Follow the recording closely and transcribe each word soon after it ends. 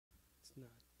It's not.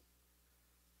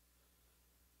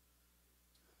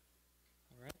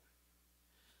 All right.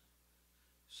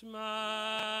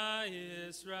 Shema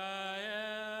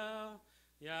Yisrael,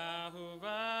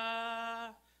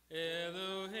 Yahovah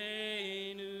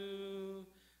Eloheinu,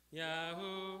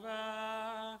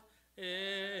 Yahovah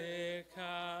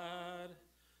Echad,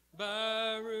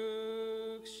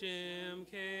 Baruch Shem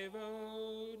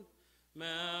Kevod,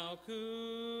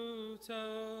 Malkuto,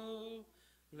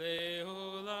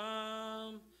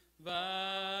 Leolam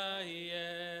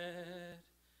Vayed.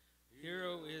 Hear,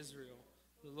 O Israel,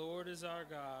 the Lord is our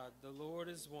God, the Lord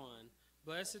is one.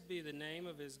 Blessed be the name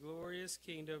of his glorious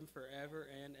kingdom forever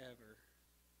and ever.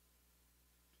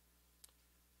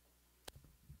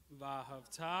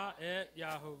 Vahavta et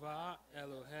Yahovah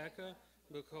Eloheka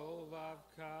b'kol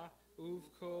vavka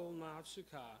uvkol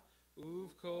nafsheka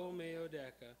uvkol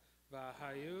meodeka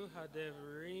vahayu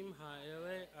hadevarim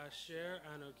ha'ele asher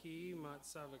anoki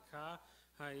matzavaka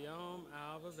hayom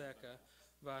alvaveka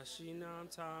vashinam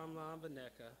tam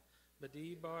lambaneka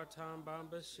badibar tam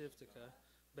bamba shiftika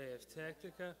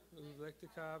beeftektika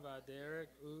uvlektika vaderek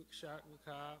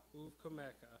ukshakvaka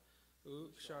uvkomeka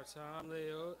ukshartam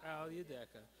leot al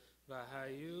yedeka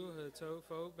Vahayu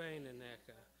hatofo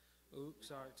bainaneka,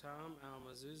 uksartam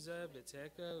almazuza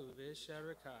beteka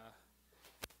uvisharaka.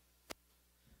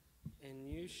 And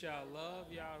you shall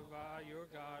love Yahweh your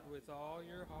God with all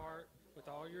your heart, with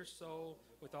all your soul,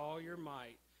 with all your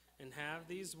might. And have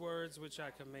these words which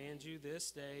I command you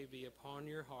this day be upon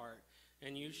your heart.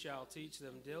 And you shall teach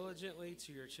them diligently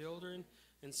to your children,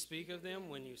 and speak of them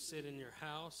when you sit in your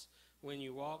house, when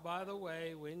you walk by the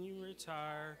way, when you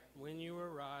retire, when you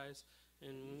arise,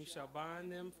 and you shall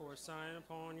bind them for a sign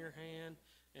upon your hand,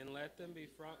 and let them be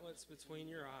frontlets between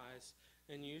your eyes,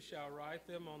 and you shall write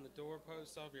them on the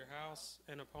doorposts of your house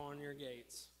and upon your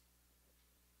gates.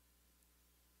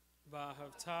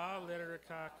 Vahavta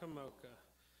literaka kamoka,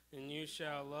 and you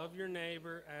shall love your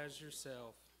neighbor as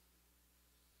yourself.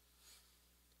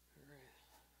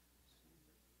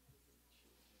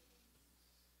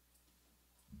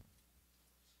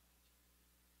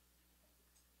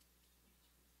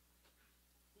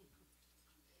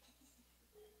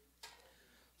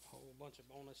 Bunch of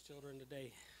bonus children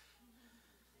today.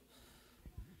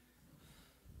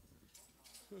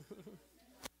 All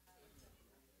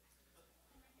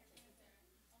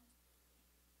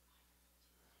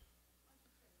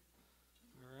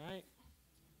right.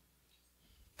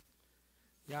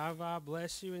 Yahweh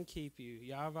bless you and keep you.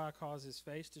 Yahweh cause his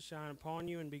face to shine upon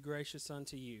you and be gracious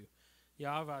unto you.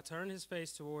 Yahweh turn his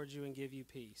face towards you and give you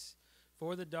peace.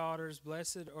 For the daughters,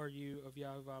 blessed are you of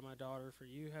Yahweh, my daughter, for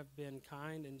you have been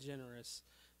kind and generous.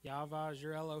 Yahweh is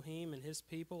your Elohim, and his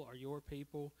people are your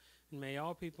people. And may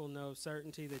all people know of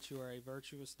certainty that you are a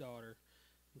virtuous daughter.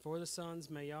 And for the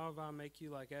sons, may Yahweh make you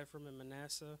like Ephraim and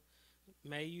Manasseh.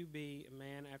 May you be a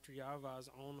man after Yahweh's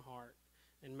own heart.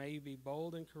 And may you be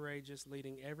bold and courageous,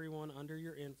 leading everyone under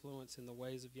your influence in the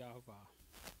ways of Yahweh.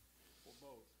 For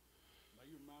both, may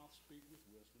your mouth speak with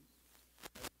wisdom,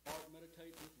 may your heart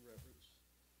meditate with reverence.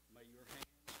 May your hands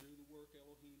do the work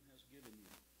Elohim has given you.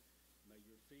 May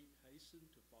your feet hasten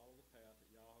to follow the path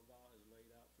that Yahweh has laid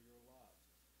out for your life.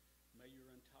 May your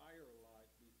entire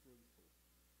life be fruitful.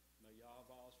 May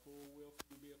Yahweh's full will for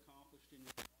you be accomplished in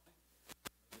your life.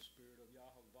 May the spirit of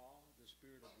Yahweh, the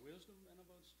spirit of wisdom and of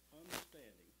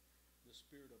understanding, the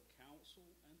spirit of counsel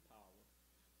and power,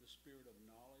 the spirit of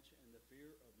knowledge and the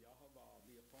fear of Yahweh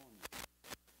be upon you.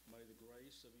 May the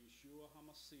grace of Yeshua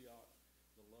HaMashiach,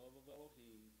 the love of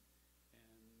Elohim, and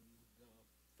the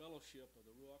fellowship of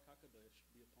the Ruach HaKodesh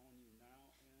be upon you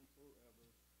now and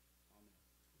forever. Amen.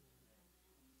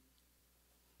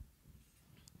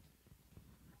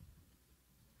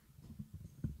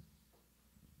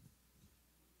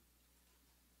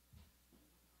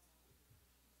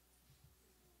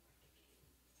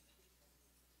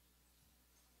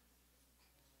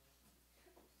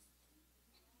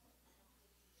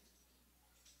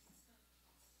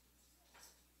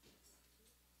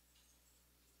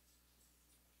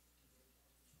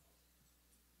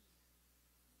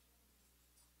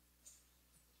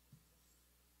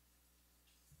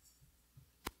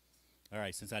 All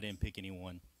right, since I didn't pick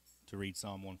anyone to read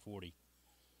Psalm 140,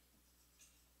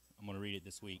 I'm going to read it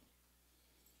this week.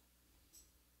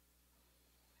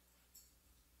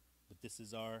 But this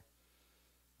is our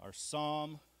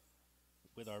psalm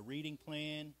with our reading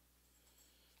plan,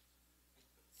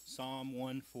 Psalm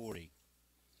 140.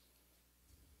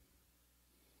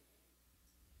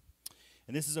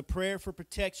 And this is a prayer for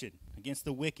protection against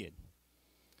the wicked.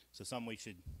 So something we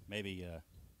should maybe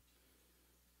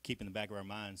keep in the back of our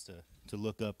minds to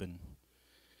look up and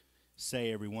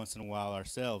say every once in a while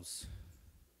ourselves.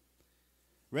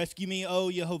 Rescue me, O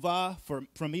Yehovah,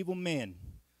 from evil men.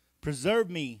 Preserve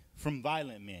me from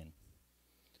violent men.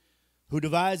 Who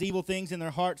devise evil things in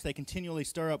their hearts, they continually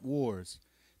stir up wars.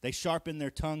 They sharpen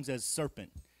their tongues as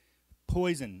serpent.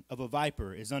 Poison of a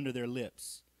viper is under their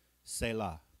lips.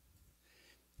 Selah.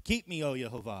 Keep me, O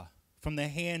Yehovah, from the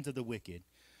hands of the wicked.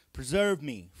 Preserve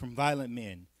me from violent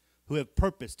men who have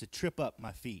purposed to trip up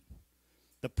my feet.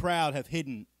 The proud have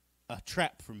hidden a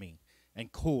trap for me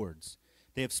and cords.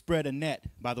 They have spread a net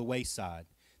by the wayside.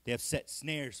 They have set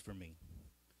snares for me.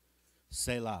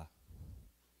 Selah.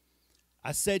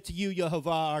 I said to you,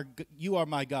 Yehovah, you are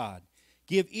my God.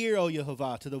 Give ear, O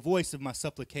Yehovah, to the voice of my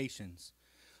supplications.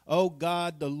 O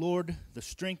God, the Lord, the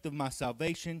strength of my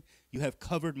salvation, you have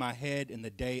covered my head in the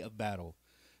day of battle.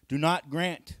 Do not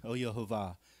grant, O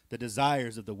Yehovah, the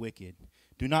desires of the wicked.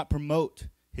 Do not promote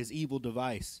his evil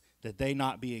device, that they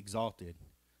not be exalted.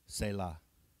 Selah.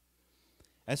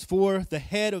 As for the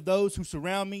head of those who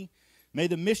surround me, may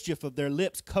the mischief of their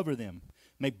lips cover them.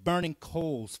 May burning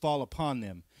coals fall upon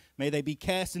them. May they be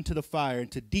cast into the fire,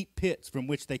 into deep pits from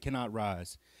which they cannot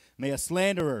rise. May a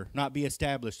slanderer not be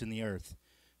established in the earth.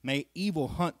 May evil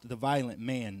hunt the violent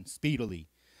man speedily.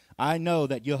 I know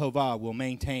that Yehovah will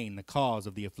maintain the cause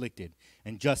of the afflicted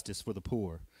and justice for the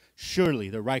poor. Surely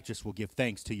the righteous will give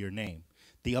thanks to your name.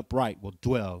 The upright will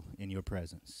dwell in your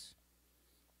presence.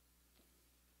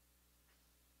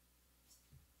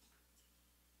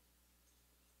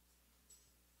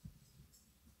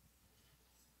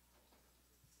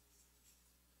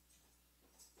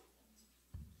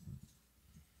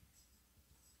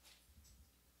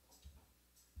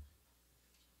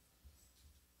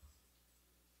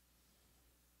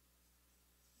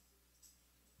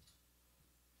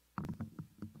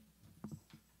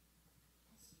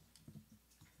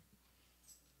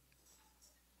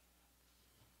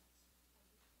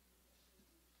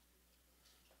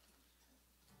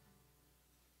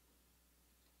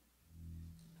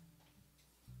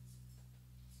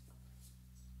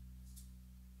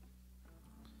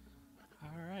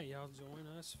 All right, y'all join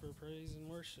us for praise and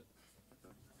worship.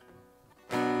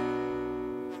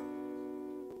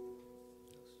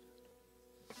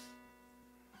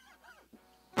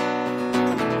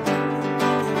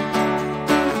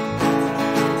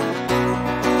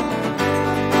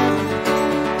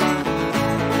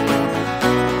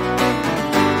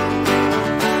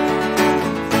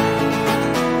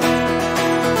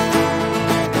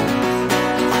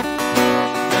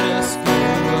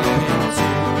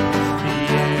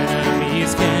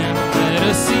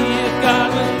 See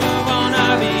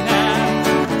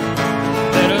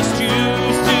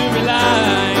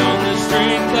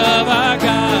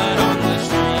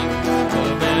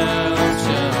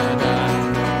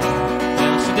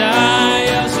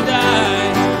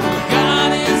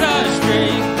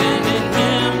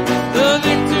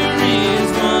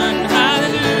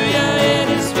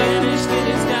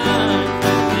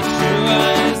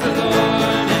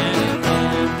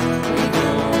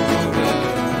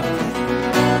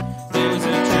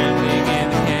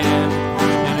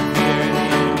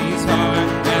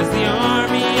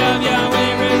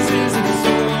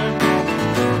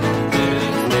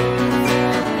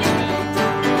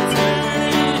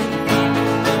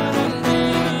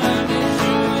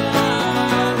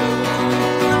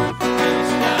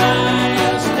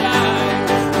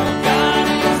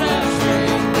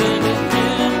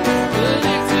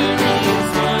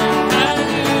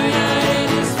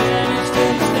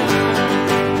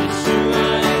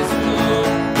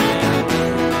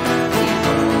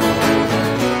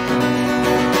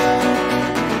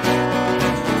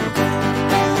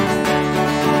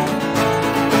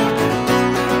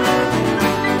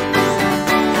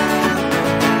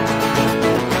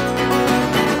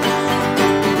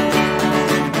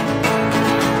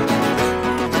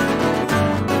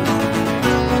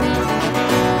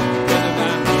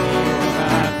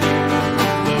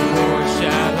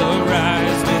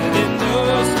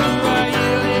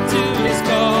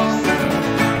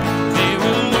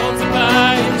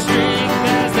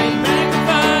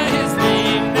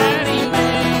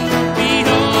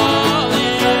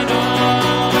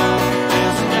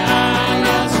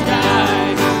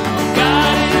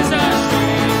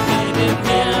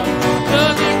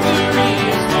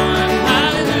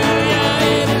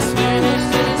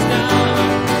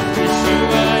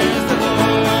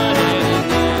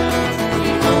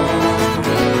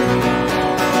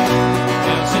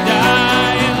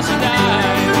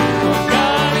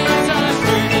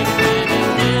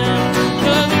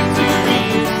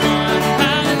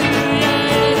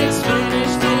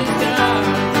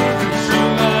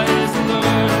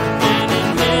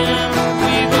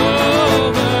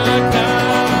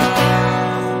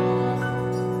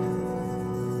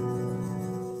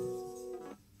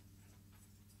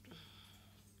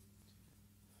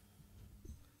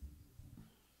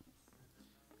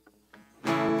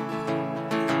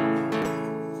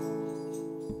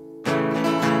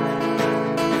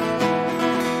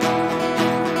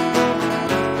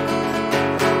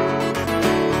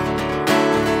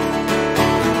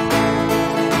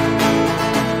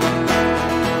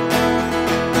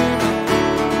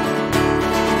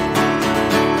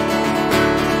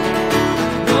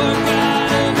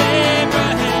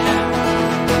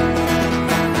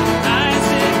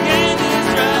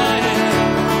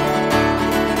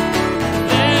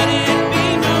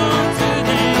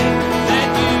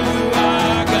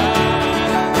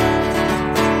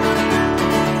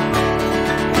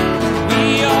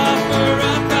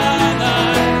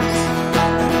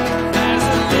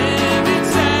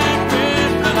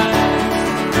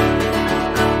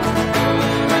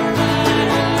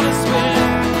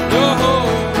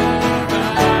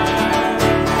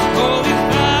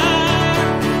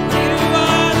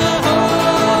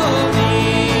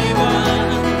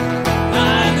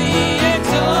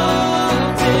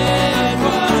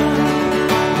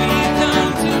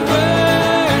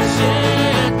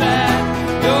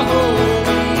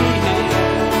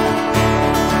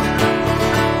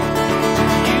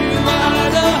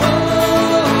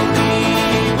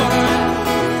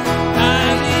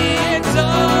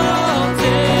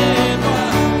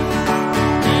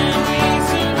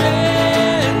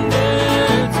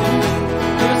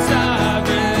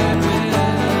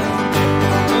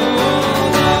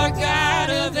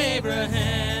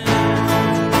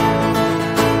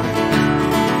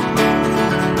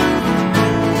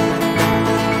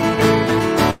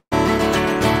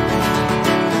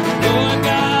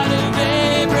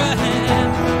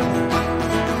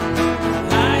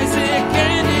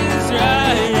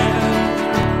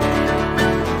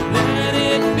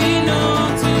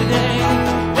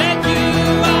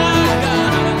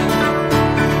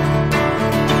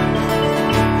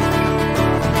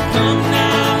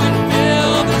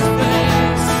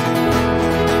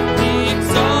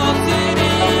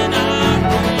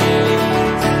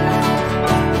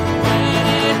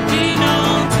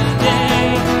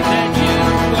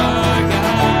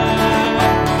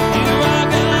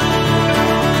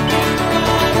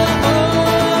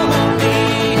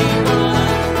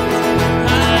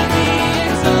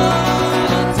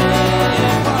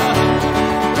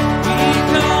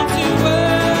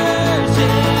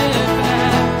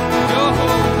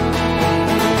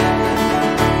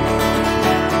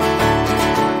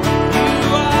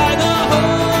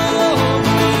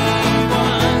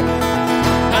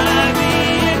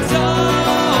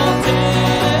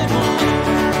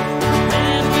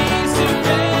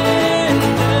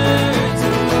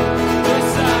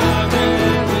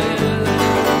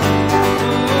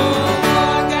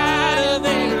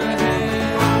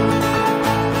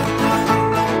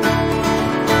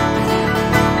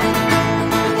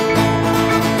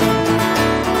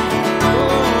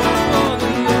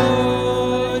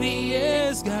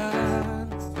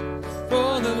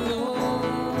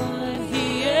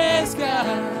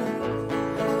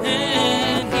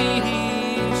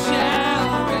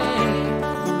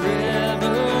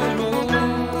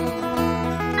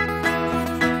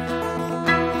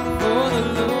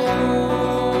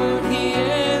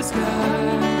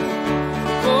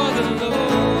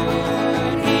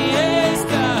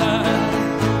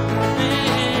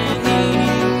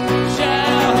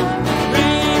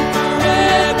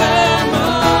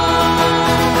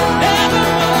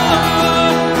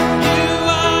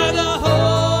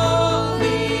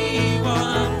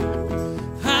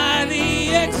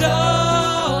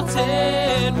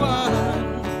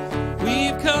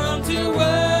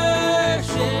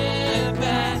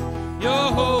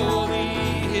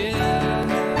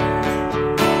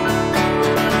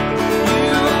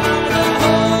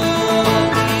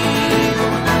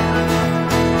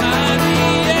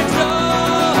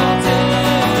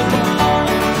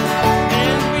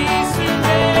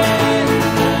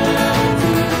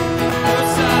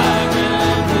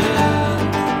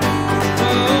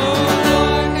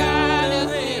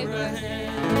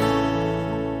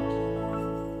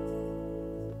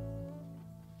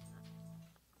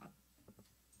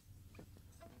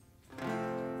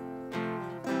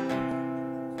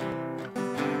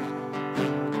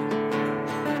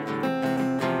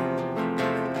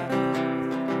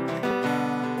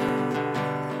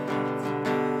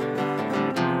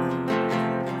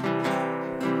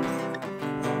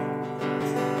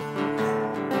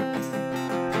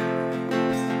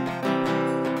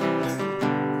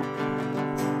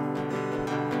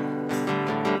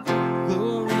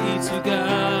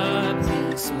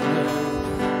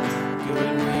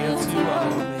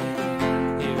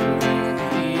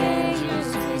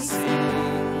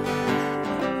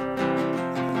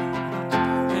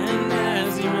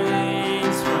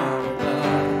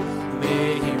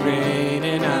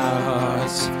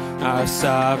our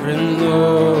sovereign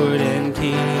Lord and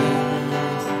King.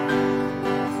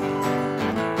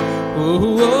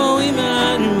 Oh, oh,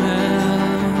 Emmanuel.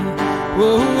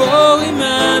 Oh, oh,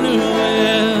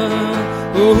 Emmanuel.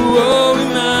 Oh, oh,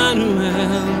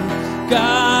 Emmanuel.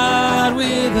 God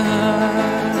with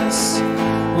us.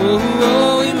 Oh,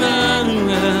 oh,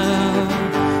 Emmanuel.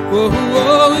 Oh,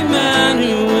 oh,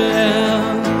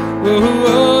 Emmanuel. Oh,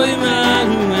 oh,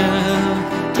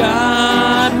 Emmanuel.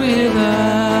 God with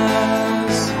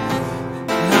us.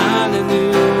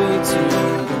 Hallelujah to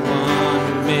the one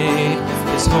who made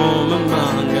his home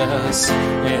among us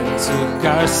and took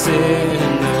our sin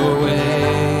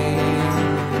away.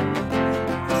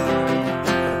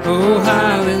 Oh,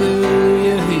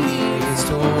 hallelujah, he has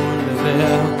torn the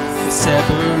veil, he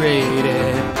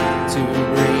separated to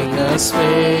bring us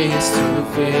face to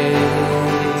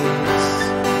face.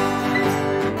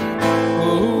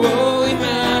 Oh, oh,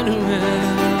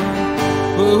 Emmanuel.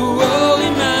 Oh, oh,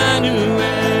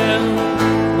 Emmanuel.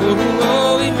 Oh,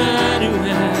 oh,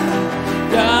 Emmanuel.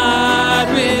 God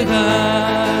with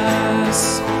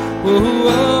us.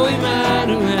 Oh, oh,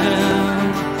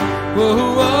 Emmanuel.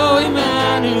 Oh, oh,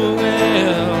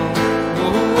 Emmanuel.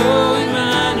 Oh, oh,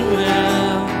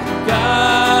 Emmanuel.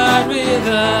 God with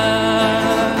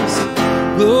us.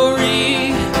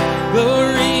 Glory,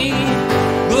 glory,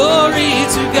 glory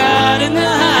to God in the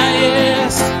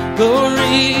highest.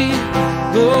 Glory,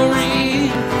 glory,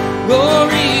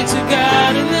 glory to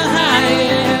God in the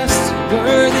highest.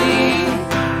 Worthy,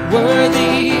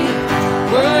 worthy,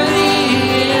 worthy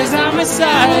is our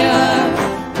Messiah.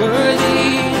 Worthy,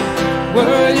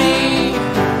 worthy,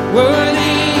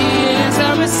 worthy is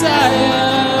our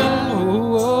Messiah.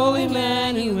 Oh, oh,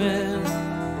 Emmanuel.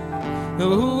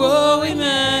 Oh, oh,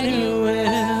 Emmanuel.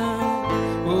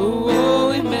 Oh,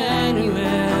 oh,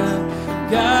 Emmanuel.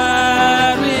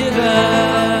 God with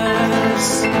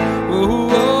us. Oh,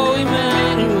 oh,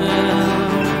 Emmanuel.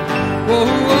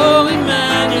 Oh, oh,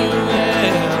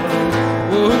 Emmanuel.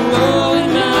 Oh, oh,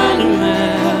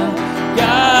 Emmanuel.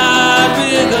 God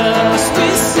with us. We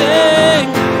sing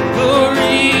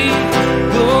glory,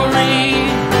 glory,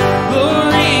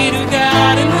 glory to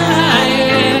God in the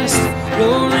highest.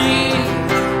 Glory,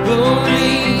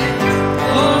 glory,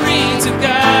 glory to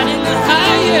God in the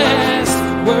highest.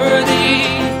 Worthy,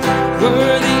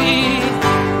 worthy,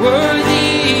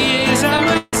 worthy is our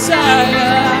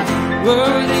Messiah.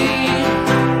 Worthy,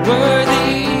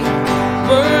 worthy,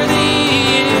 worthy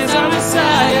is our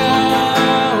Messiah.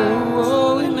 Oh,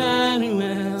 oh,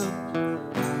 Emmanuel.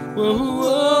 Oh,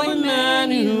 oh,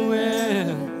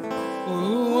 Emmanuel.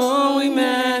 Oh, oh,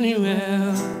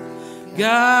 Emmanuel.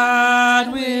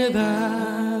 God with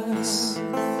us.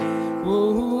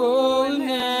 Oh, oh,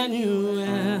 Emmanuel.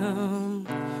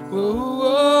 Oh,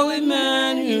 oh,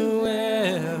 Emmanuel.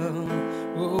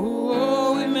 Oh,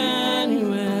 oh,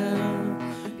 Emmanuel.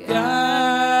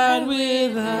 God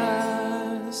with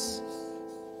us.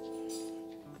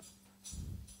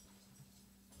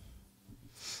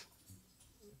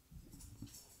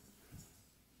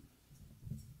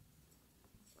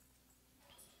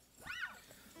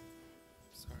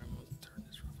 Sorry, I'm going to turn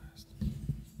this real fast.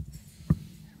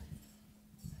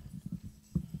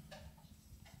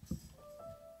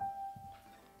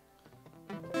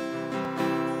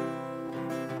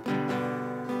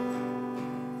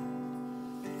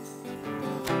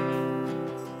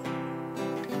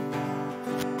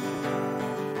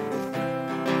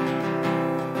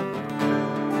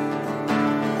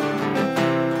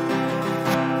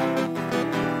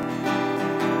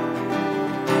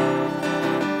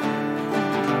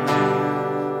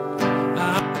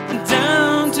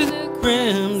 Down to the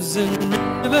crimson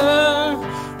river,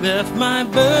 left my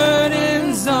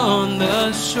burdens on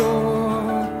the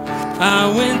shore.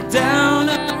 I went down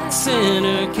a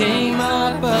sinner, came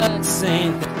up a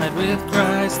saint, died with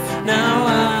Christ, now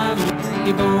I'm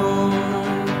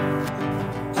reborn.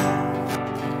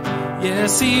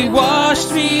 Yes, he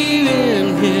washed me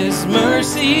in his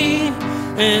mercy,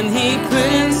 and he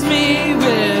cleansed me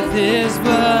with his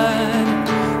blood.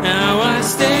 Now I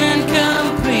stand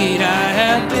complete, I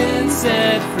have been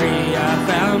set free, I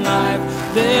found life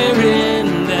there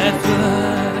in that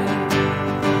flood.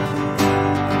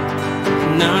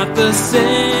 Not the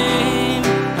same,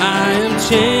 I am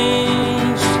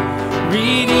changed,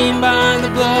 redeemed by the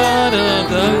blood of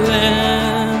the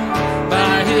Lamb.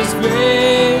 By his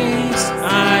grace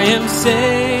I am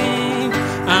saved,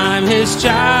 I'm his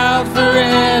child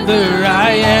forever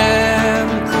I am.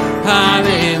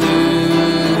 Hallelujah.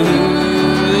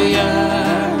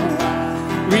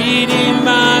 Redeemed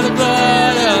by the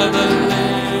blood of the Lamb.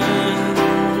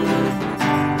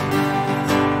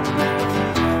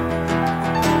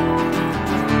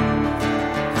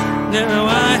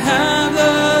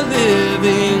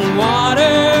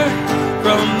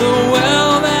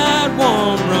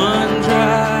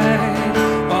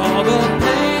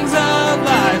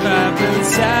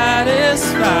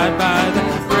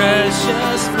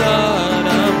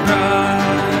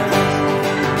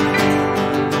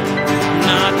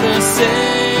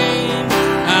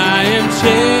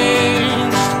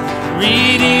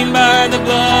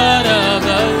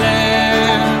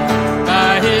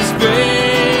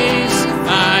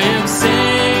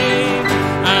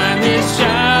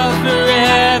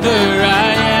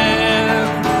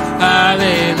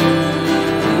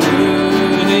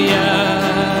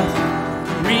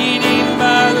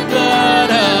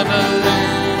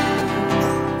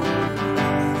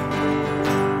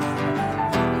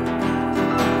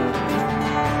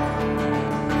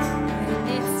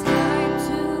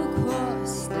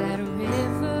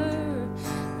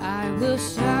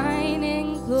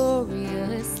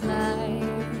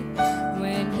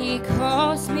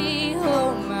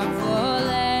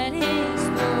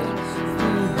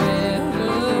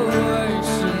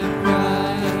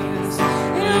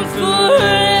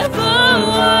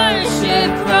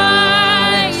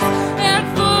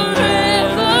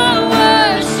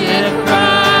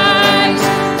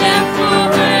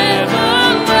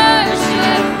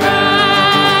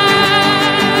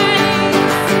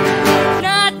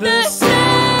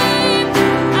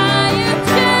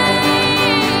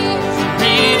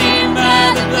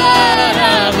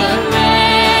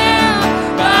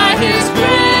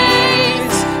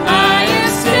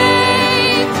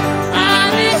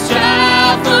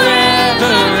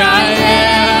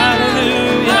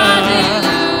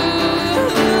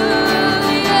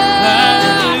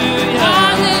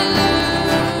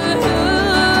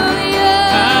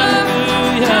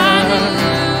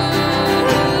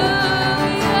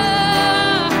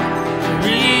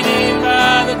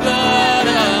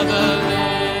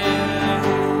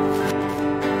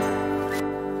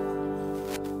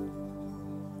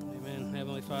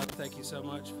 Father, thank you so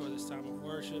much for this time of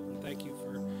worship, and thank you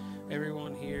for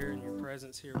everyone here and your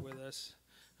presence here with us.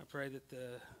 I pray that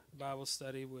the Bible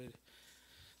study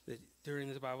that during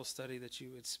the Bible study that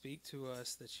you would speak to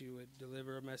us, that you would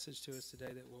deliver a message to us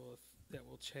today that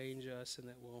will change us and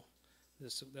that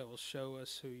will show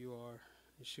us who you are.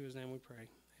 In Yeshua's name we pray.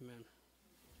 Amen.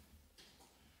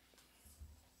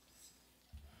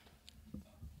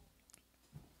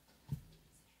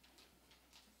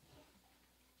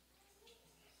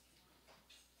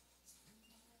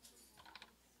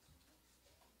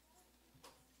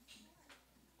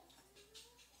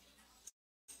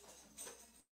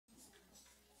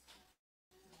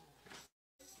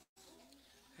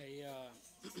 Hey,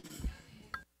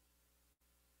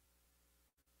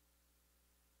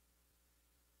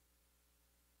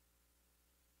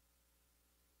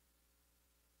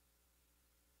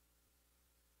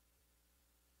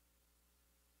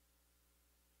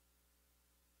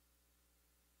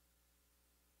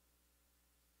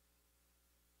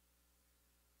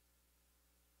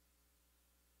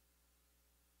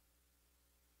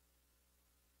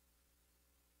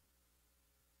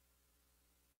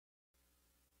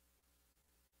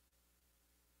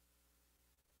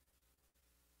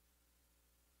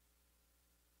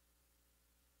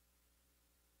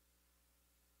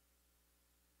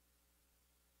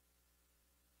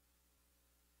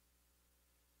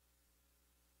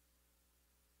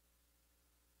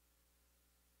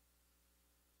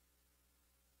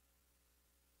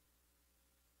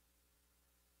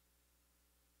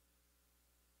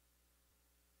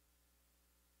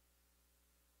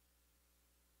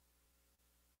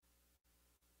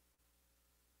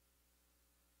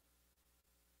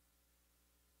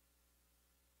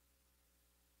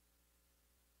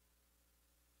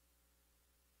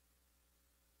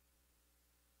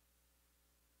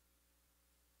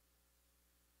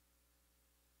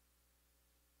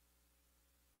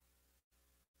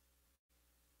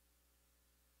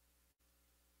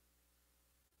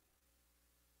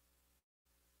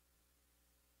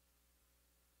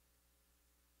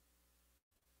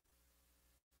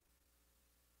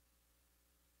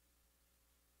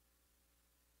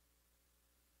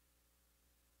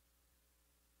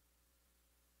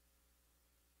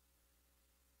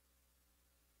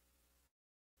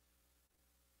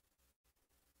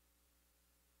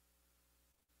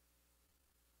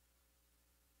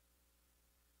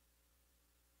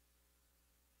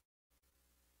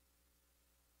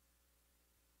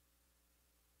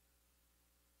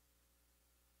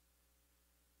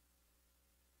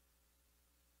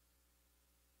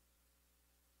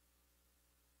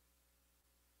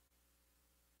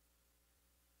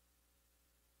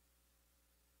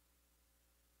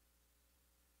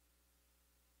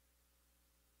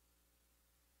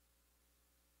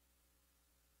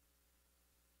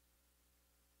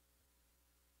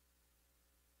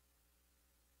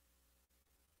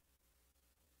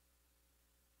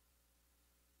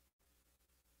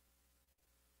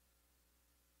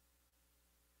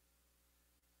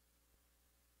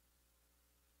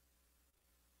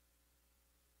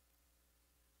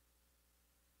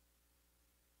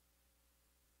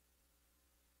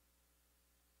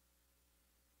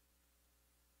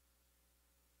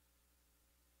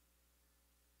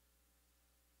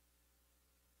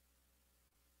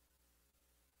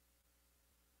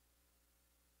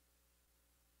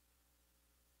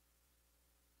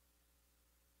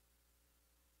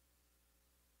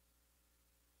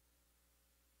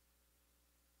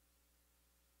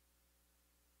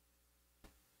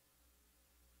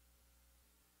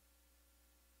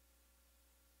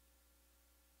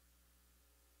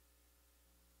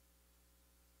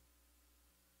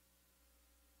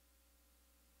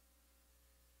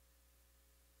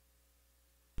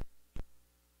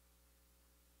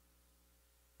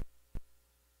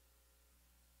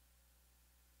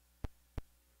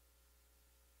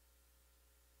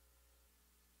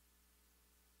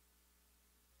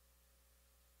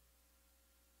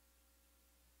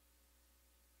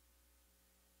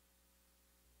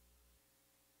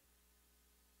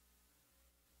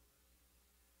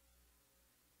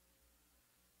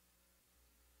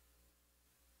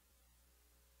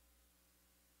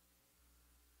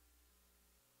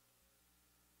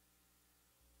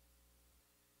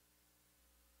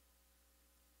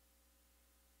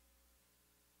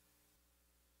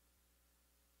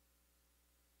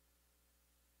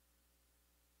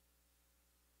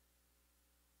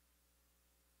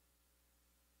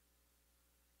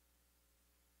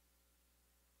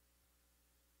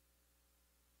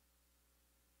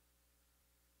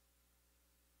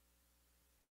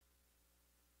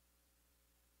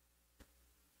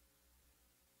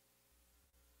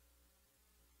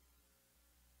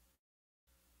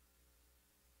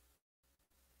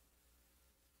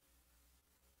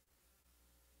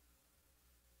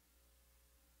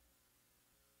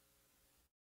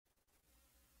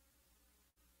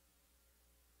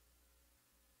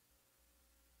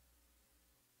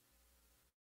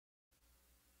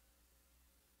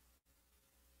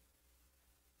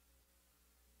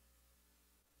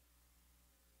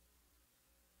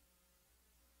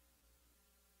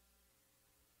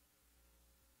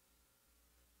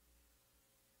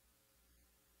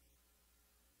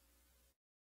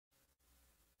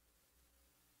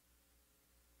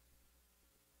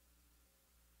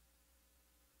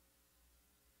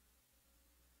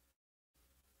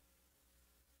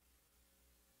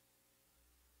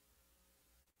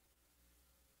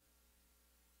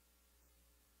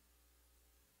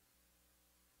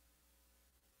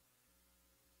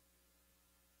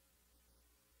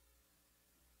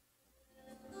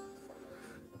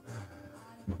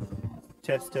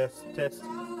 test, test, test.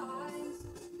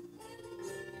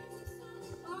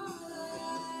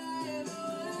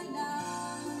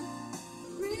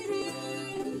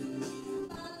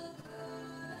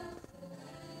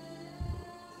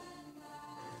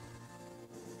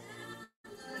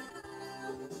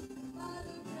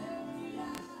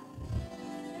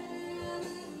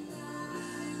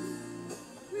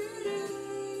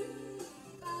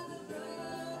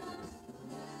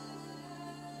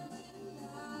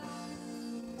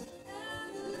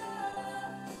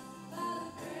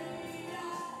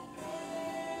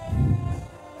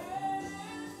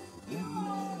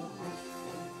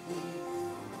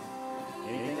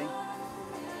 Anything?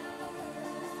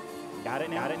 Got it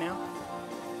now? Got it now?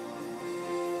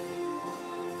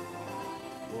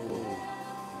 Whoa.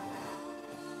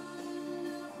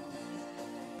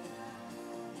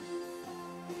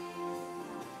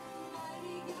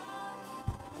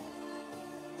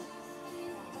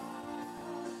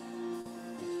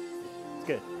 It's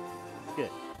good. It's good.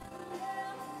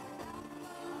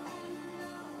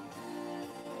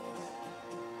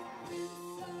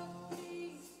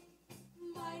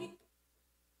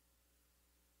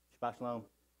 Shabbat Shalom.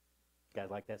 You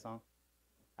guys like that song?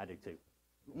 I do too.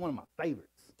 One of my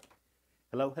favorites.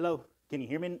 Hello, hello. Can you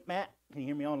hear me, Matt? Can you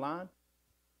hear me online?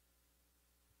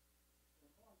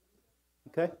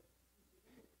 Okay.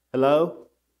 Hello?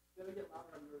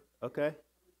 Okay.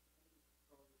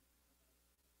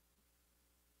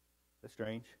 That's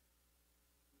strange.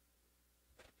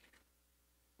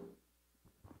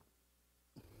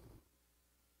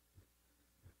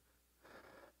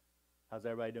 How's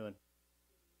everybody doing?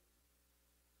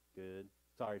 Good.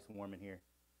 Sorry it's warm in here.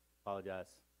 Apologize.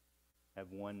 I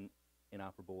have one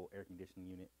inoperable air conditioning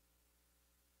unit.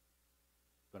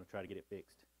 Going to try to get it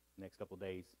fixed the next couple of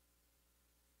days.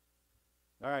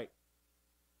 All right.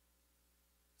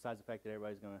 Besides the fact that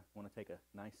everybody's going to want to take a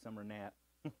nice summer nap.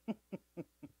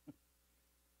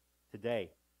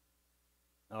 Today,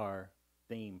 our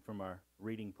theme from our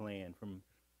reading plan, from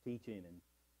teaching and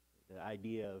the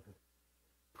idea of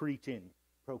preaching,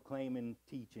 proclaiming,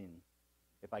 teaching.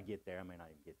 If I get there, I may not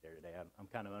even get there today. I'm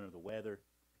kind of under the weather.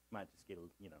 Might just get,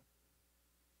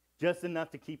 just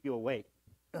enough to keep you awake.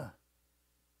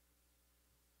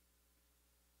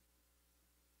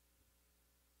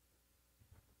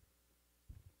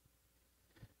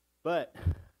 But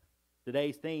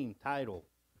today's theme, title,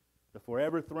 The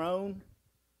Forever Throne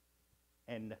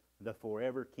and the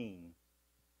Forever King.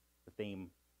 The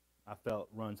theme I felt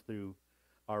runs through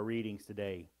our readings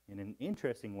today in an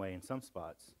interesting way in some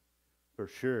spots, for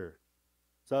sure.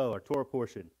 So, our Torah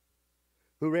portion.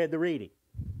 Who read the reading?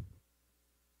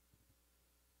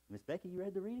 Miss Becky, you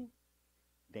read the reading?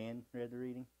 Dan read the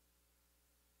reading?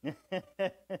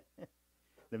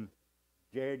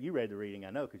 Jared, you read the reading, I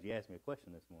know, because you asked me a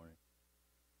question this morning.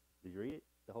 Did you read it,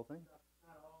 the whole thing?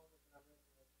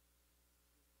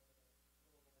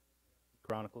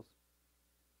 Chronicles.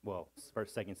 Well,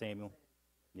 1st, 2nd Samuel.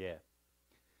 Yeah.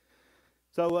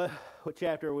 So, what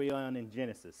chapter are we on in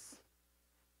Genesis?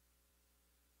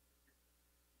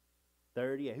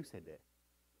 30? Yeah, who said that?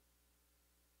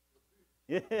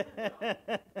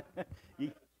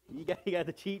 you got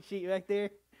the cheat sheet back there?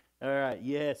 All right,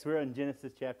 yes, we're in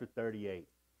Genesis chapter 38.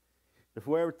 The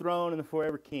forever throne and the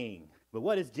forever king. But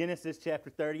what is Genesis chapter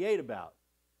 38 about?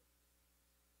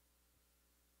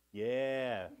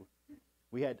 Yeah.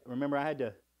 Remember I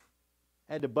had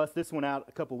to bust this one out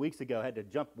a couple weeks ago. I had to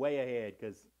jump way ahead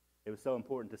because it was so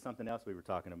important to something else we were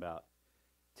talking about.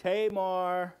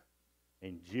 Tamar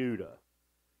and Judah.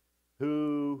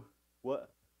 Who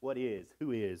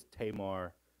is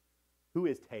Tamar? Who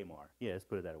is Tamar? Yeah, let's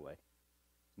put it that way.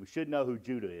 We should know who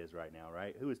Judah is right now,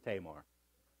 right? Who is Tamar?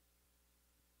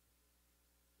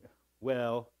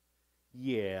 Well,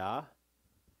 yeah.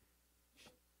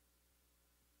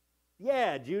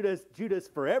 Yeah, Judah's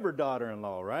forever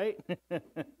daughter-in-law, right?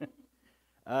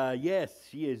 Yes,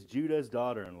 she is Judah's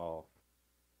daughter-in-law.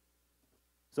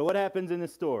 So what happens in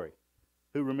this story?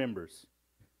 Who remembers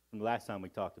from the last time we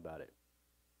talked about it?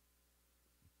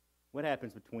 What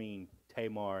happens between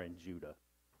Tamar and Judah?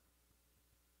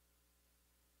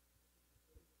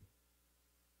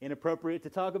 Inappropriate to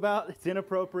talk about? It's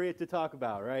inappropriate to talk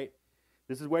about, right?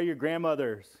 This is where your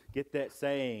grandmothers get that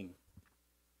saying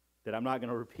that I'm not going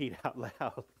to repeat out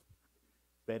loud.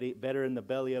 Better in the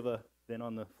belly of than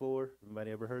on the floor.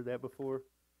 Everybody ever heard that before?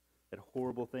 That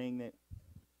horrible thing that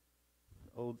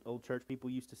old church people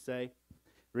used to say.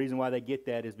 The reason why they get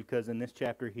that is because in this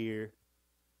chapter here,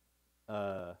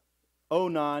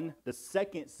 Onan, the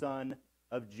second son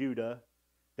of Judah,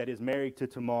 that is married to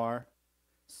Tamar,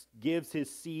 gives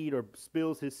his seed or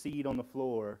spills his seed on the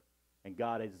floor and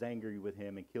God is angry with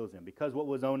him and kills him. Because what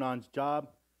was Onan's job?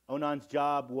 Onan's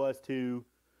job was to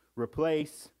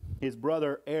replace his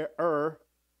brother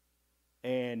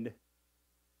and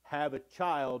have a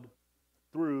child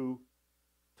through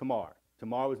Tamar.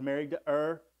 Tamar was married to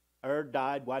Ur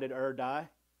died. Why did Ur die?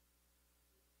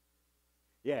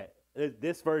 Yeah,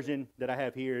 this version that I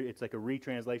have here, it's like a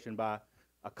retranslation by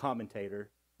a commentator,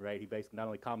 right? He basically not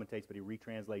only commentates, but he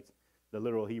retranslates the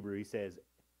literal Hebrew. He says,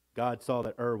 God saw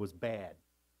that Ur was bad.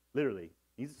 Literally.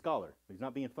 He's a scholar. He's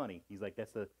not being funny. He's like,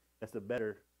 that's a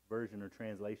better version or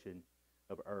translation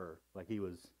of Ur. Like he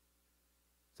was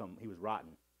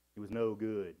rotten. He was no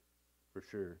good, for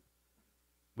sure.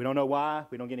 We don't know why.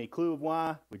 We don't get any clue of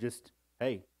why. We just,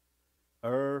 hey,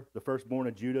 Ur, the firstborn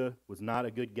of Judah, was not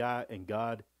a good guy, and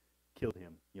God killed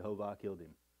him. Jehovah killed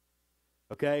him.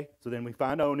 Okay, so then we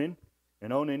find Onan,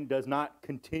 and Onan does not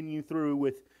continue through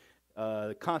with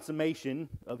the consummation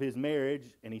of his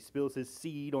marriage, and he spills his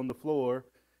seed on the floor,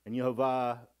 and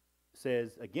Jehovah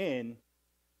says again,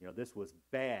 this was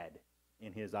bad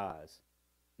in his eyes,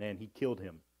 and he killed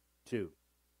him too.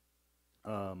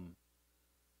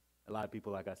 A lot of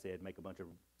people, like I said, make a bunch of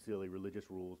silly religious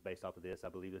rules based off of this. I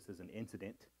believe this is an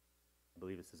incident. I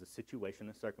believe this is a situation,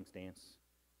 a circumstance,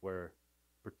 where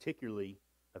particularly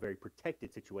a very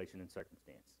protected situation and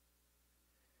circumstance.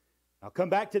 I'll come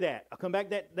back to that. I'll come back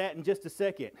to that in just a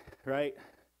second, right?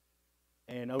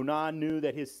 And Onan knew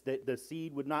that the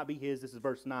seed would not be his. This is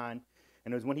verse 9.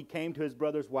 And it was when he came to his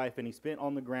brother's wife, and he spit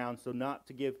on the ground, so not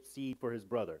to give seed for his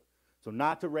brother. So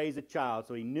not to raise a child.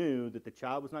 So he knew that the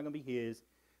child was not going to be his.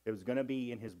 It was going to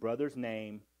be in his brother's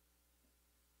name.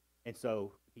 And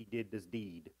so he did this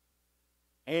deed.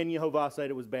 And Jehovah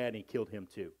said it was bad, and he killed him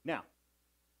too. Now,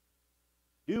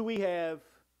 do we have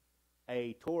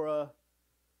a Torah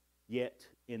yet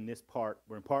in this part?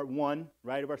 We're in part 1,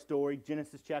 right, of our story,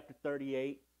 Genesis chapter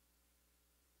 38.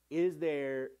 Is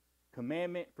there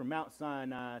commandment from Mount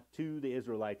Sinai to the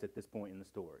Israelites at this point in the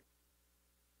story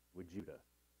with Judah?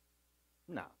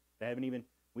 No,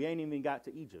 we ain't even got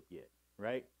to Egypt yet,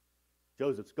 right?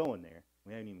 Joseph's going there.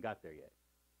 We haven't even got there yet.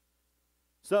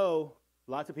 So,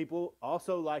 lots of people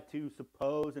also like to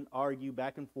suppose and argue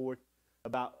back and forth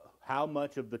about how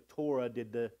much of the Torah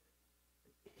did the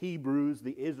Hebrews,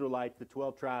 the Israelites, the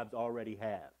 12 tribes already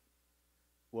have.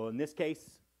 Well, in this case,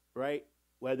 right,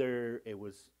 whether it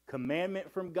was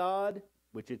commandment from God,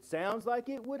 which it sounds like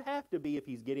it would have to be if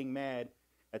he's getting mad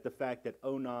at the fact that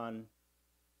Onan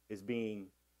is being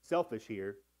selfish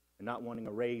here and not wanting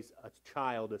to raise a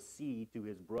child, a seed to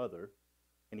his brother,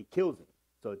 and he kills him.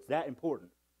 So it's that important.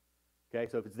 Okay,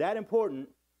 so if it's that important,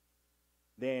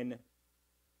 then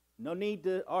no need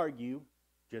to argue.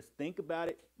 Just think about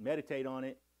it, meditate on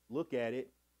it, look at it,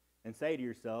 and say to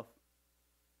yourself,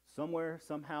 somewhere,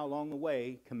 somehow along the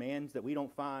way, commands that we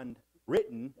don't find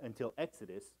written until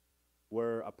Exodus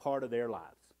were a part of their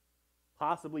lives.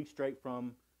 Possibly straight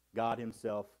from God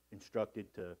himself instructed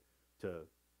to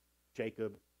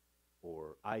Jacob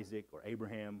or Isaac or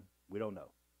Abraham. We don't know.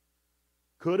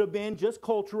 Could have been just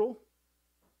cultural,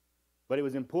 but it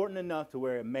was important enough to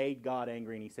where it made God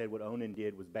angry, and he said what Onan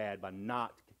did was bad by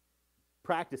not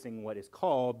practicing what is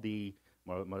called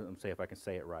let me see if I can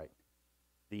say it right,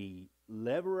 the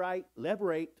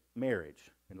levirate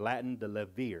marriage, in Latin, the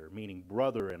levir, meaning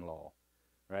brother-in-law,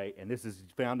 right? And this is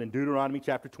found in Deuteronomy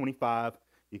chapter 25.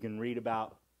 You can read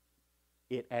about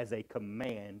it as a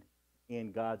command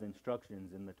in God's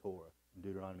instructions in the Torah, in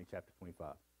Deuteronomy chapter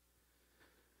 25.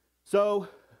 So,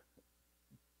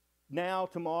 now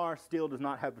Tamar still does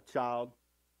not have a child,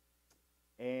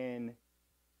 and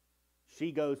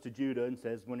she goes to Judah and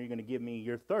says, when are you going to give me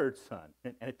your third son?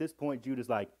 And at this point, Judah's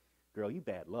like, girl, you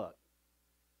bad luck.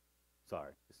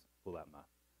 Sorry, just pull out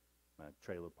my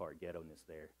trailer park ghetto-ness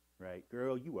there, right?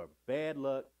 Girl, you are bad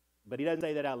luck. But he doesn't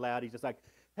say that out loud. He's just like,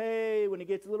 hey, when he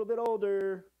gets a little bit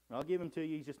older, I'll give him to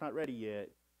you. He's just not ready yet.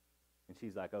 And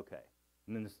she's like, okay.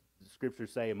 And then the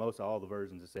scriptures say, in most of all the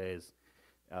versions, it says,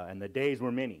 and the days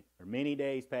were many, or many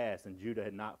days passed, and Judah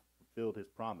had not fulfilled his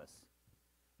promise.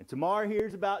 And Tamar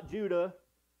hears about Judah.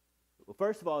 Well,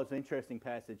 first of all, it's an interesting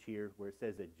passage here where it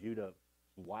says that Judah's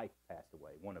wife passed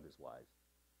away. One of his wives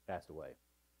passed away.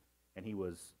 And he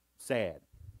was sad.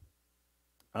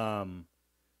 And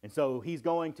so he's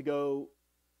going to go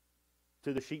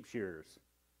to the sheep shearers.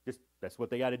 Just that's what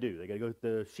they got to do. They got to go to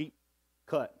the sheep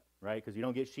cut, right? Because you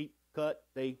don't get sheep cut,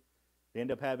 they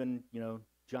end up having,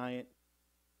 giant,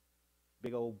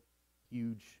 big old,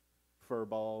 huge fur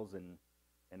balls, and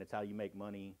it's how you make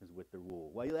money is with the wool.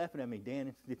 Why are you laughing at me,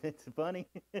 Dan? It's funny.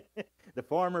 The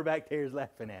farmer back there is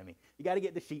laughing at me. You got to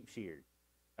get the sheep sheared.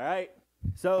 All right?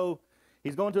 So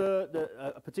he's going to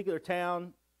a particular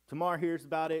town Tamar hears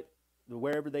about it,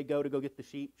 wherever they go to go get the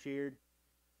sheep sheared,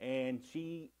 and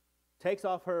she takes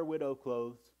off her widow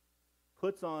clothes,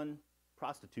 puts on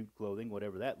prostitute clothing,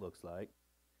 whatever that looks like,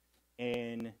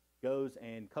 and goes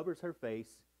and covers her face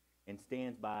and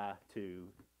stands by to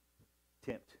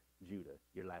tempt Judah.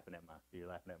 You're laughing at my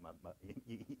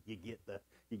you get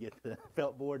the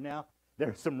felt board now.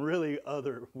 There's some really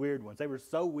other weird ones. They were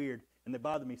so weird and they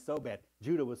bothered me so bad.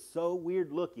 Judah was so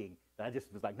weird looking that I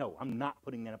just was like, no, I'm not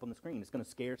putting that up on the screen. It's going to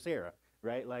scare Sarah,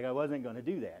 right? Like I wasn't going to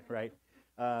do that, right?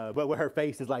 But where her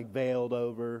face is like veiled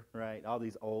over, right? All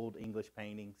these old English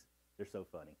paintings, they're so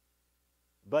funny.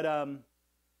 But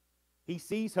he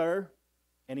sees her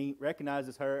and he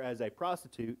recognizes her as a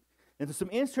prostitute. And there's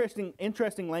some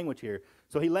interesting language here.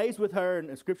 So he lays with her, and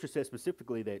the scripture says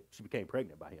specifically that she became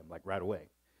pregnant by him, like right away.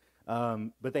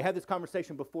 But they had this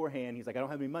conversation beforehand. He's like, I don't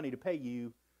have any money to pay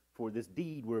you for this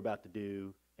deed we're about to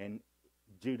do. And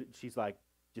Judah, she's like,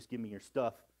 just give me your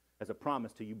stuff as a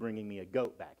promise to you bringing me a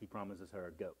goat back. He promises her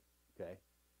a goat, okay?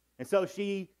 And so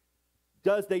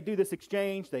they do this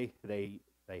exchange. They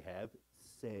have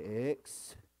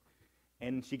sex,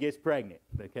 and she gets pregnant,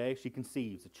 okay? She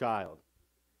conceives a child.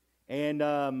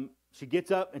 And she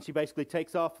gets up, and she basically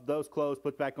takes off those clothes,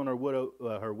 puts back on her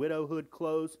widowhood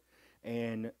clothes,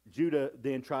 and Judah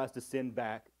then tries to send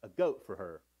back a goat for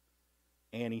her.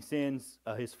 And he sends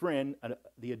his friend,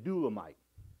 the Adulamite,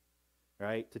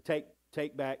 right, to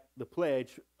take back the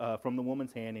pledge from the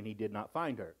woman's hand, and he did not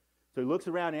find her. So he looks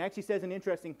around and actually says an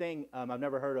interesting thing I've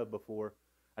never heard of before.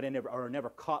 Never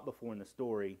caught before in the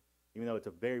story, even though it's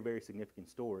a very, very significant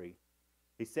story.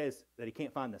 He says that he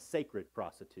can't find the sacred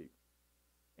prostitute.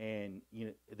 And you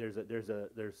know,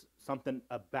 there's something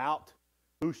about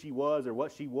who she was or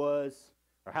what she was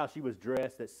or how she was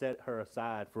dressed that set her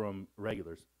aside from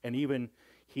regulars. And even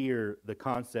here, the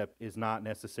concept is not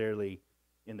necessarily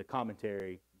in the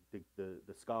commentary.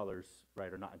 The scholars,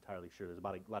 right, are not entirely sure. There's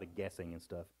a lot of guessing and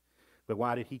stuff. But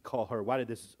why did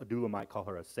this Adulamite call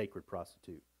her a sacred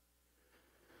prostitute?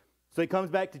 So he comes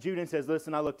back to Judah and says,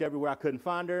 listen, I looked everywhere. I couldn't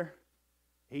find her.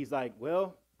 He's like,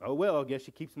 well, I guess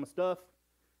she keeps my stuff.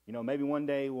 You know, maybe one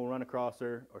day we'll run across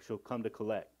her or she'll come to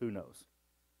collect. Who knows?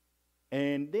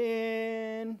 And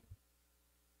then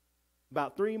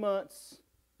about 3 months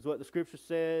is what the scripture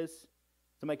says.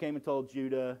 Somebody came and told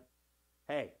Judah,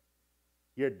 hey,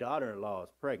 your daughter-in-law is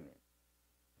pregnant.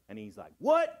 And he's like,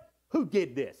 what? Who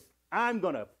did this? I'm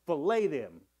going to fillet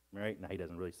them. Right? Now, he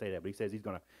doesn't really say that, but he says he's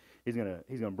going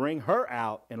to bring her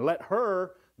out and let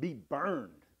her be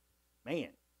burned. Man,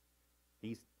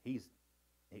 he's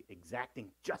exacting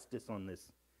justice on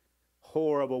this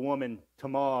horrible woman,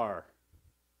 Tamar.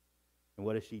 And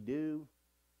what does she do?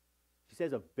 She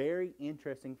says a very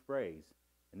interesting phrase,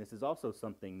 and this is also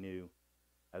something new.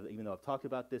 Even though I've talked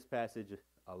about this passage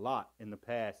a lot in the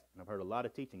past, and I've heard a lot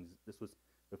of teachings, this was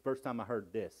the first time I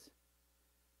heard this.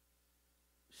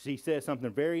 She says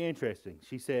something very interesting.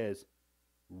 She says,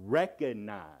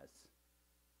 recognize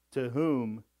to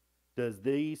whom does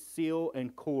these seal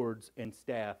and cords and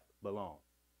staff belong.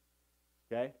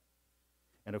 Okay?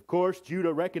 And of course,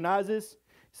 Judah recognizes,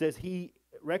 says he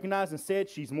recognized and said,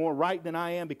 she's more right than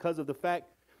I am because of the fact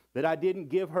that I didn't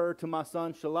give her to my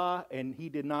son Shelah, and he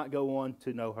did not go on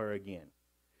to know her again.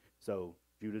 So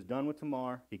Judah's done with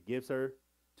Tamar. He gives her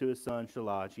to his son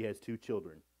Shelah. She has 2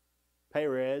 children.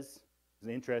 Perez is an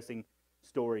interesting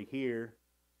story here.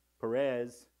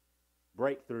 Perez,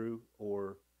 breakthrough,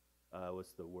 or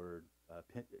what's the word?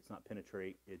 It's not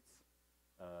penetrate. It's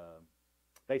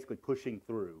basically pushing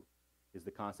through is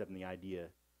the concept and the idea.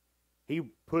 He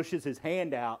pushes his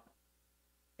hand out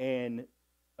Zerah,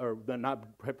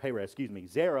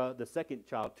 the second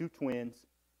child, 2 twins,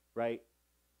 right?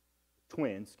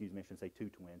 Twins, excuse me, I shouldn't say 2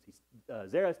 twins.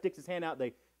 Zerah sticks his hand out,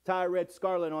 they tie a red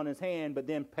scarlet on his hand, but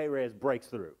then Perez breaks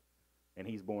through, and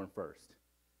he's born first.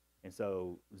 And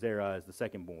so Zerah is the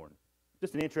second born.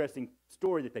 Just an interesting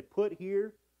story that they put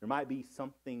here. There might be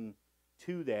something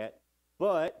to that,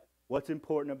 but what's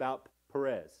important about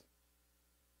Perez?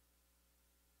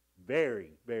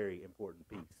 Very, very important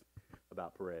piece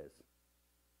about Perez.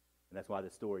 And that's why the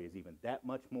story is even that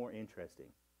much more interesting.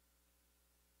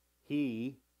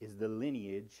 He is the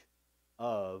lineage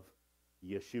of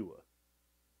Yeshua.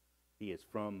 He is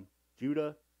from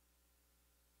Judah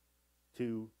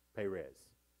to Perez.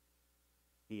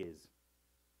 He is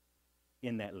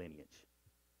in that lineage.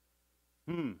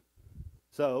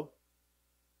 So,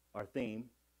 our theme,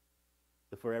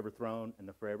 the forever throne and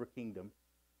the forever kingdom,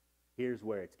 here's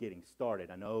where it's getting started.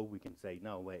 I know we can say,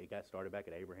 no, wait, it got started back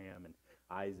at Abraham and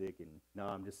Isaac. And no,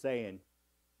 I'm just saying,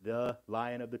 the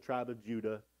Lion of the tribe of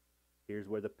Judah, here's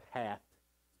where the path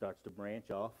starts to branch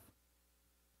off.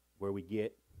 where we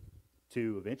get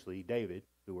to eventually David,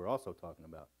 who we're also talking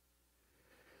about.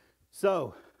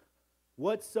 So,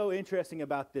 what's so interesting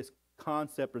about this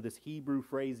concept or this Hebrew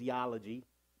phraseology?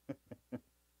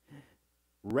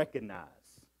 Recognize.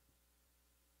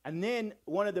 And then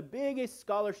one of the biggest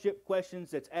scholarship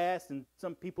questions that's asked and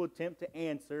some people attempt to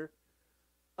answer,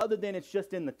 other than it's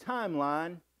just in the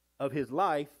timeline of his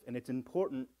life and it's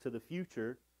important to the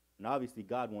future, and obviously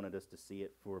God wanted us to see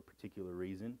it for a particular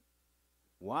reason.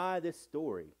 Why this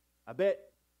story? I bet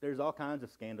there's all kinds of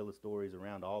scandalous stories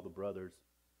around all the brothers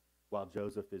while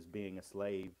Joseph is being a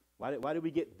slave. Why did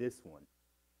we get this one?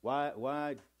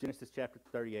 Why Genesis chapter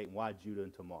 38 and why Judah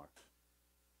and Tamar?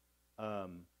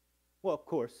 Well, of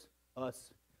course,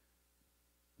 us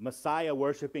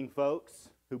Messiah-worshiping folks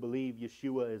who believe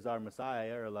Yeshua is our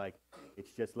Messiah are like,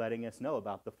 it's just letting us know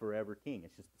about the forever King.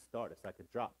 It's just the start. It's like a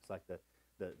drop. It's like the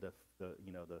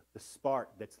spark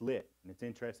that's lit. And it's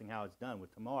interesting how it's done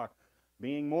with Tamar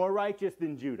being more righteous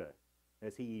than Judah,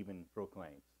 as he even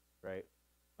proclaims, right?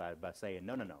 By saying,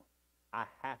 no, I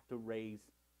have to raise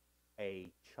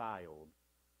a child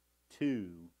to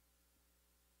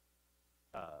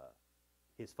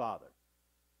his father.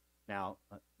 Now,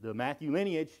 the Matthew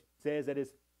lineage says that his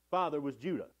father was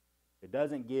Judah. It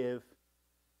doesn't give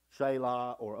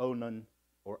Shelah or Onan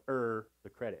or the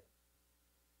credit.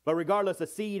 But regardless, a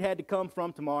seed had to come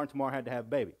from Tamar, and Tamar had to have a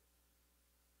baby.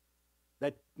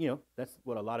 That's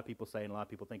what a lot of people say and a lot of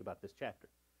people think about this chapter.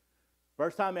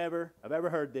 First time ever I've ever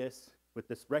heard this with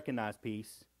this recognized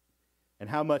piece and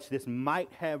how much this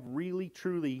might have really,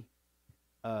 truly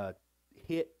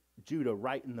hit Judah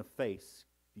right in the face.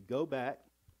 If you go back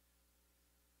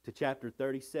to chapter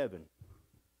 37.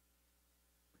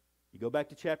 You go back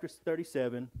to chapter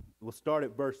 37. We'll start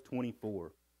at verse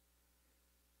 24.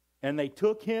 And they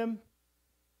took him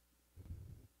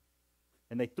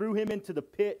and they threw him into the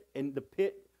pit, and the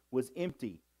pit was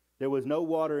empty. There was no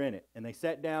water in it. And they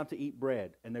sat down to eat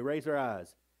bread, and they raised their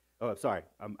eyes. Oh, sorry,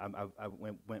 I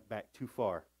went back too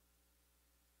far.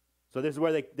 So this is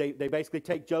where they basically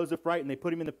take Joseph, right, and they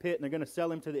put him in the pit, and they're going to sell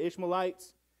him to the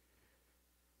Ishmaelites.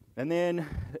 And then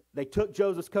they took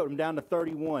Joseph's coat. I'm down to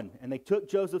 31. And they took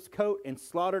Joseph's coat and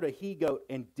slaughtered a he-goat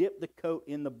and dipped the coat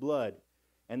in the blood.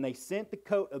 And they sent the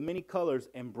coat of many colors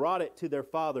and brought it to their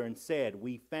father and said,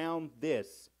 "We found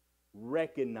this.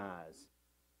 Recognize.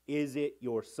 Is it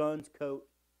your son's coat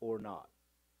or not?"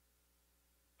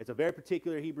 It's a very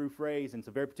particular Hebrew phrase, and it's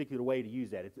a very particular way to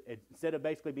use that. It's instead of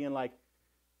basically being like,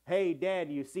 "Hey, Dad,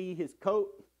 do you see his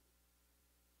coat?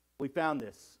 We found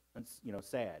this." It's,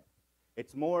 sad.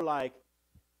 It's more like,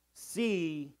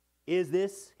 "See, is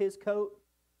this his coat?"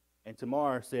 And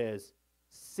Tamar says,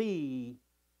 "See,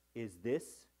 is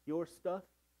this your stuff?"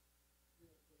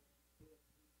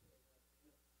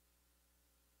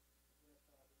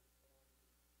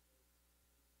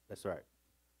 That's right.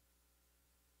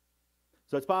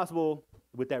 So it's possible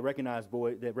with that recognized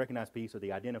piece or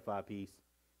the identify piece,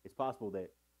 it's possible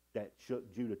that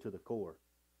shook Judah to the core.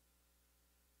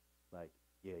 Like,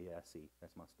 yeah, I see.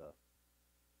 That's my stuff.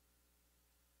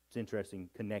 It's interesting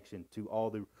connection to all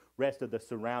the rest of the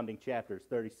surrounding chapters,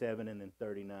 37 and then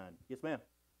 39. Yes, ma'am.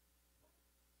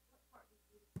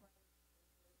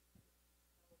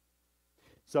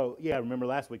 So, yeah, remember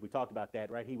last week we talked about that,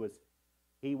 right? He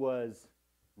was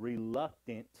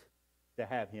reluctant to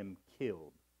have him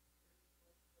killed.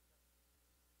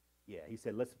 Yeah, he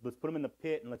said, let's put him in the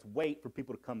pit and let's wait for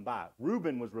people to come by.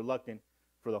 Reuben was reluctant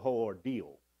for the whole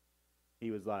ordeal.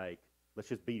 He was like, let's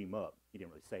just beat him up. He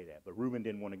didn't really say that, but Reuben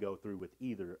didn't want to go through with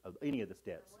any of the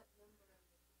steps.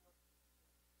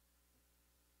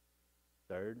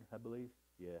 Third, I believe.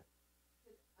 Yeah.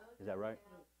 Is that right?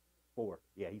 4.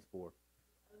 Yeah, he's 4.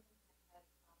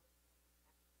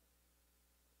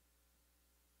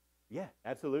 Yeah,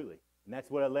 absolutely. And that's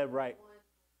what a Levirate.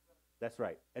 That's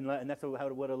right. And that's what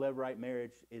a Levirate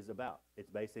marriage is about. It's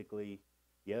basically,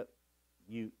 yep,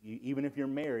 you even if you're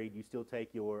married, you still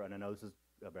take your, and I know this is,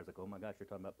 everybody's like, oh my gosh, you're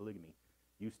talking about polygamy.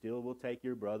 You still will take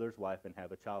your brother's wife and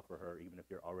have a child for her, even if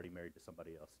you're already married to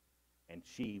somebody else. And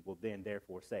she will then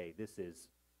therefore say, this is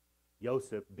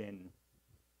Yosef bin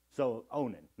so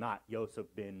Onan, not Yosef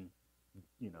bin,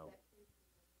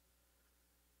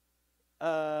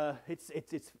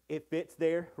 it fits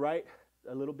there, right?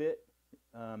 A little bit.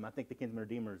 I think the kinsman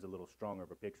redeemer is a little stronger of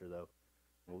a picture, though.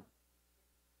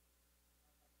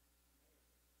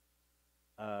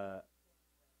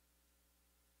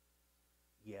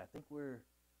 Yeah, I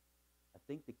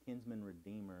think the kinsman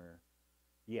redeemer.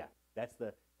 Yeah, that's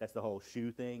the whole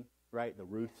shoe thing, right? The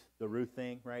Ruth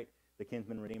thing, right? The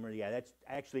kinsman redeemer. Yeah, that's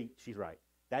actually, she's right.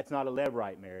 That's not a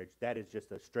Levirate marriage. That is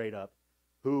just a straight up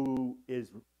who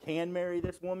can marry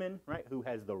this woman, right? Who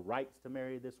has the rights to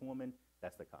marry this woman?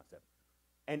 That's the concept.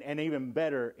 And even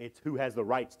better, it's who has the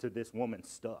rights to this woman's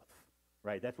stuff,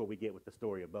 right? That's what we get with the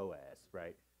story of Boaz,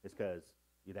 right? It's because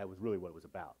that was really what it was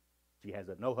about. She has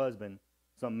no husband.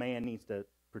 Some man needs to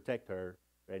protect her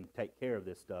and take care of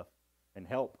this stuff and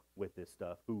help with this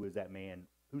stuff. Who is that man?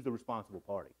 Who's the responsible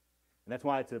party? And that's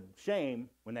why it's a shame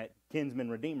when that kinsman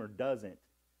redeemer doesn't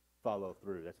follow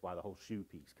through. That's why the whole shoe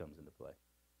piece comes into play.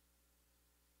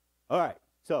 All right,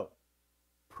 so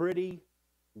pretty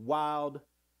wild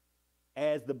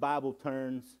as the Bible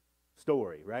turns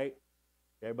story, right?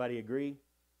 Everybody agree?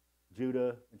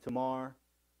 Judah and Tamar,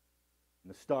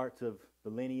 and the starts of the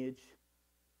lineage,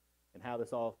 and how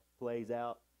this all plays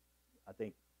out, I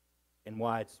think, and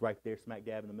why it's right there smack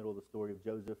dab in the middle of the story of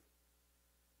Joseph.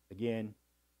 Again,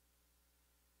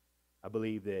 I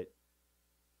believe that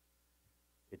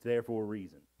it's there for a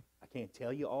reason. I can't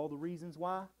tell you all the reasons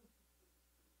why,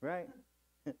 right?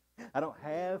 I don't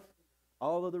have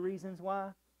all of the reasons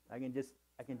why. I can just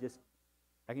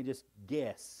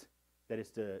guess that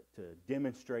it's to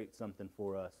demonstrate something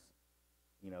for us,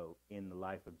 in the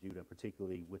life of Judah,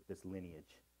 particularly with this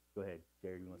lineage. Go ahead,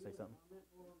 Jared. You want to say something?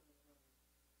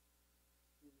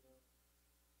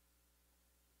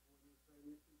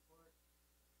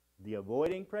 The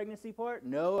avoiding pregnancy part?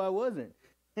 No, I wasn't.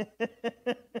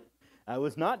 I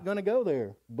was not going to go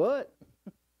there, but.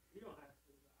 You don't have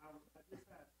to. I just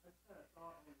had a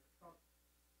thought on the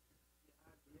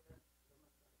idea.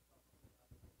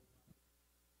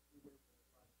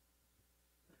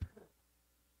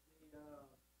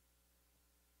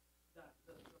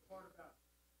 The part about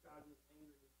God was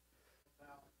angry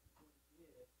about what he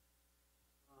did,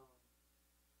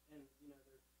 and there's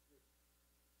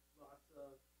lots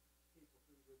of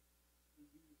people who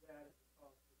use that as a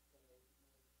cause to say,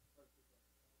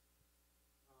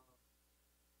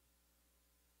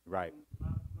 Right. My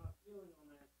feeling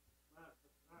on that,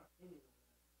 my opinion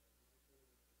on that,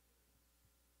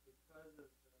 because of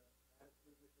the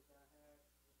attitude that the guy had,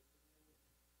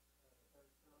 the third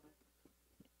son.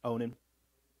 Onan,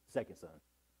 second son.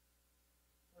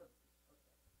 Okay.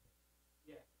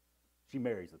 Yeah. She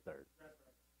marries the third. That's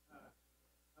right.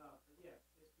 But yeah,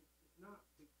 it's not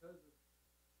because of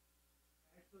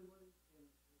actually what he, and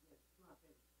again, it's my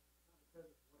opinion. It's not because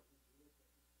of what he did,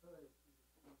 but because he received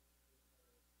the blessing of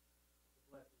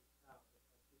power, like his blessing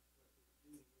of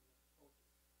duty in that culture.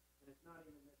 And it's not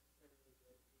even necessarily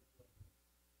that it was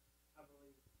I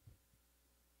believe,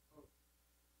 like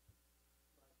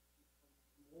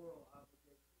moral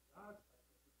obligation to God's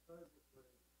side, but because it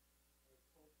was a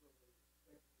culturally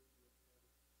expected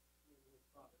in his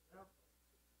father's household,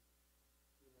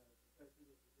 because he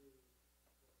didn't do what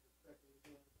was expected of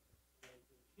him, and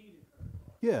he cheated her.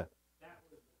 Yeah.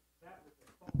 That was the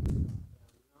fault of God,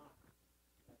 not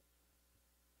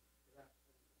that.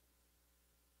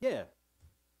 Yeah.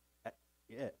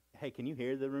 Yeah. Hey, can you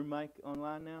hear the room mic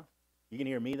online now? You can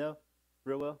hear me, though,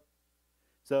 real well?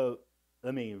 So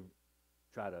let me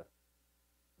try to,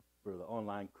 for the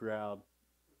online crowd.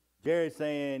 Jared's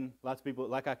saying, lots of people,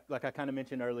 like I kind of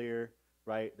mentioned earlier,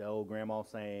 right, the old grandma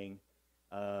saying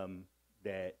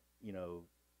that,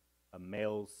 a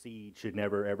male's seed should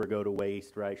never, ever go to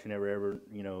waste, right? Should never, ever,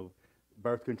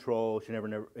 birth control, should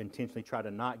never intentionally try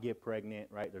to not get pregnant,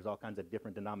 right? There's all kinds of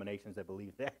different denominations that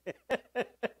believe that.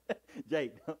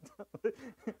 Jake,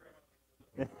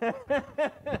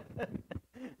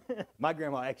 my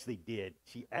grandma actually did.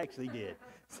 She actually did.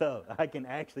 So I can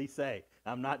actually say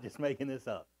I'm not just making this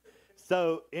up.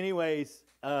 So anyways,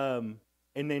 and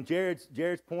then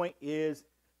Jared's point is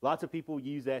lots of people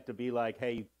use that to be like,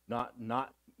 hey, you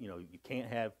can't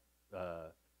have,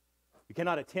 you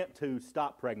cannot attempt to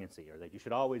stop pregnancy, or that you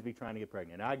should always be trying to get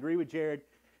pregnant. And I agree with Jared,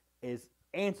 his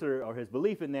answer or his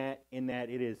belief in that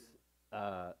it is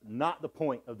not the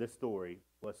point of this story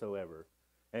whatsoever.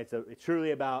 And it's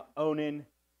truly about Onan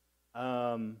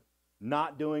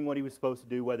not doing what he was supposed to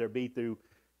do, whether it be through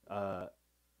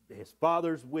his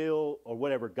father's will or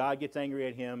whatever. God gets angry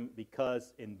at him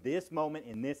because in this moment,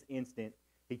 in this instant,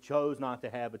 he chose not to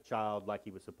have a child like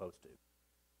he was supposed to.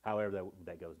 However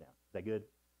that goes down. Is that good?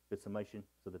 Good summation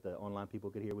so that the online people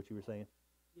could hear what you were saying?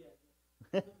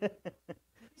 Yeah.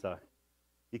 Sorry.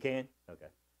 You can? Okay.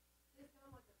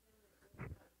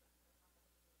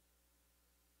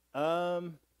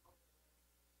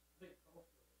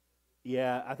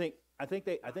 Yeah, I think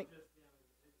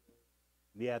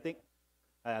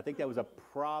that was a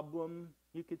problem,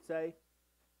 you could say,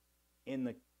 in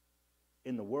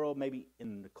the world, maybe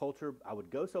in the culture. I would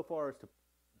go so far as to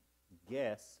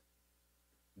guess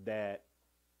that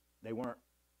they weren't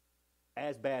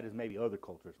as bad as maybe other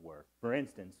cultures were. For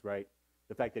instance, right,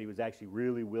 the fact that he was actually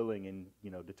really willing and,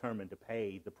 determined to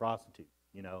pay the prostitute,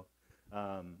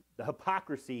 The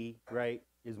hypocrisy, right,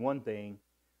 is one thing,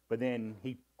 but then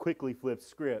he quickly flips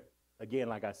script. Again,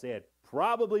 like I said,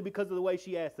 probably because of the way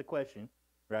she asked the question,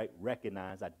 right?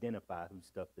 Recognize, identify whose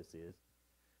stuff this is.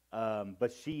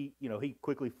 But he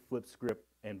quickly flips script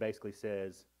and basically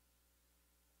says,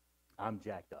 I'm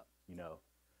jacked up,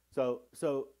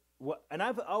 So what? And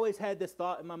I've always had this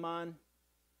thought in my mind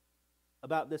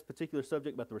about this particular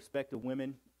subject, about the respect of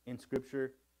women in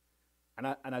Scripture. And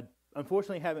I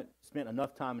unfortunately haven't spent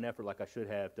enough time and effort like I should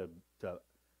have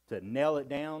to nail it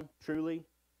down truly.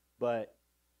 But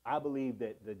I believe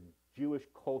that the Jewish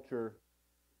culture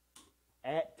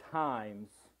at times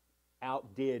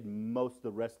outdid most of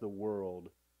the rest of the world.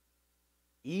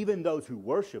 Even those who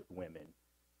worshiped women,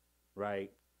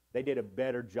 right? They did a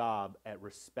better job at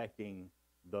respecting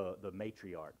the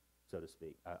matriarch, so to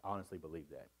speak. I honestly believe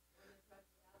that.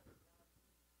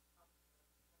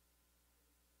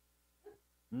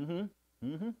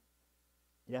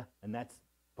 Yeah, and that's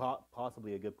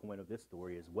possibly a good point of this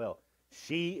story as well.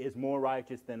 She is more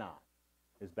righteous than I,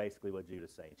 is basically what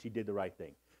Judah's saying. She did the right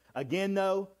thing. Again,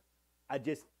 though,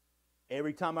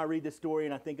 every time I read this story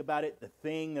and I think about it, the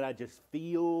thing that I just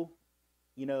feel,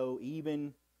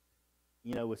 even,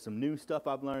 with some new stuff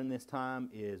I've learned this time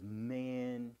is,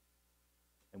 man,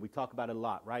 and we talk about it a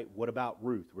lot, right? What about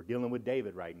Ruth? We're dealing with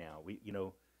David right now.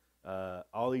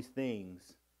 All these things,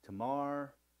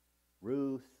 Tamar,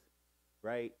 Ruth,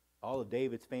 right? All of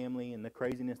David's family and the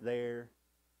craziness there,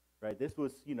 right? This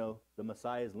was, the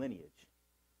Messiah's lineage.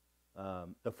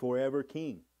 The forever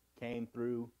king came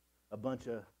through a bunch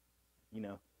of,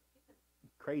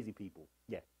 crazy people.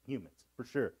 Yeah, humans, for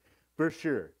sure. For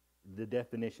sure, the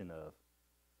definition of.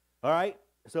 All right,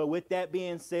 so with that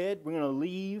being said, we're going to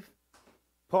leave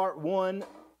part one.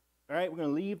 All right, we're going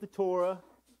to leave the Torah.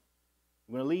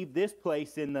 We're going to leave this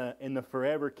place in the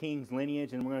forever king's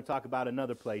lineage, and we're going to talk about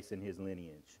another place in his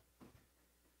lineage.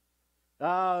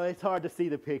 Oh, it's hard to see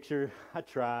the picture. I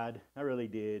tried. I really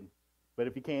did. But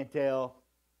if you can't tell,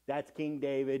 that's King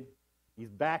David.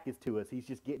 His back is to us. He's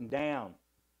just getting down.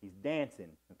 He's dancing,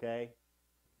 okay?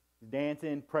 He's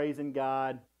dancing, praising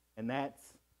God, and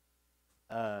that's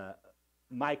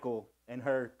Michal and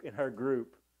her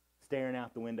group staring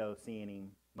out the window, seeing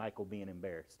him, Michal being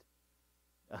embarrassed.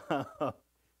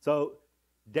 So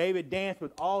David danced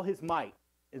with all his might,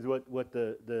 is what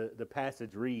the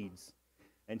passage reads.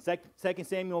 And 2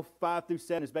 Samuel 5 through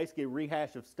 7 is basically a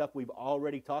rehash of stuff we've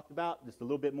already talked about, just a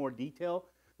little bit more detail,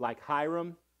 like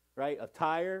Hiram, right, of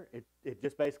Tyre. It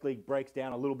just basically breaks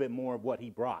down a little bit more of what he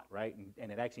brought, right?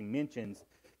 And it actually mentions,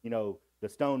 the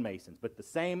stonemasons. But the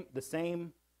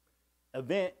same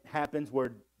event happens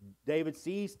where David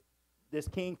sees this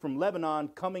king from Lebanon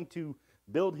coming to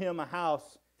build him a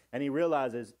house, and he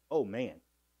realizes, oh man,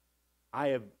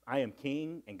 I am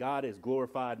king, and God has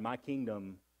glorified my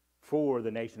kingdom for the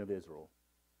nation of Israel.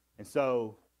 And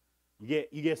so you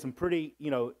get some pretty,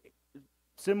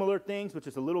 similar things, which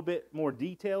is a little bit more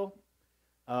detail.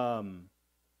 Let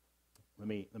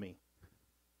me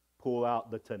pull out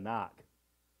the Tanakh.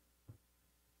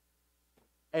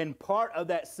 And part of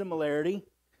that similarity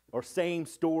or same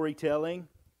storytelling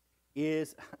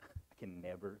is I can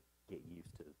never get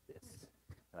used to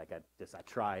this. I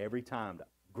try every time to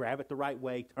grab it the right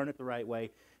way, turn it the right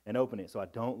way, and open it so I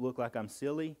don't look like I'm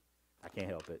silly. I can't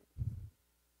help it.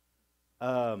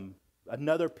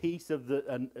 Another piece of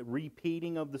the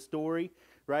repeating of the story,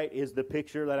 right, is the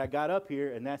picture that I got up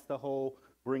here, and that's the whole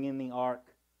bringing the ark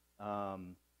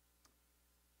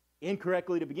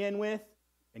incorrectly to begin with,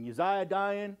 and Uzziah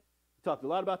dying. We talked a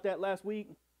lot about that last week.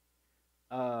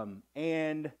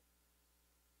 And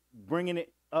bringing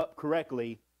it up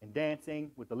correctly and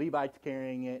dancing with the Levites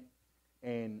carrying it,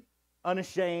 and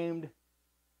unashamed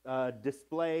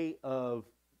display of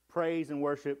praise and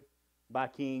worship by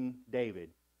King David.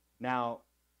 Now,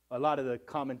 a lot of the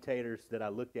commentators that I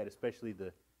looked at, especially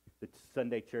the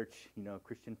Sunday church,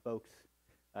 Christian folks,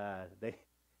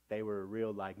 they were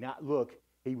real like, now look,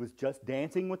 he was just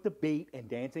dancing with the beat and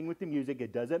dancing with the music.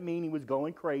 It doesn't mean he was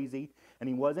going crazy, and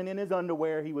he wasn't in his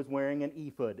underwear. He was wearing an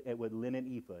ephod, with linen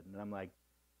ephod. And I'm like,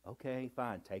 okay,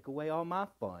 fine, take away all my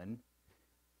fun.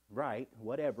 Right,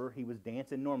 whatever. He was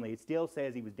dancing normally. It still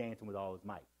says he was dancing with all his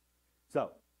might. So,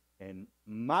 in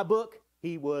my book,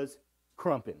 he was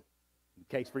crumping. In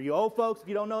case for you old folks, if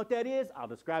you don't know what that is, I'll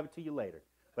describe it to you later.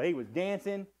 But he was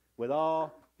dancing with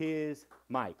all his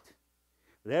might,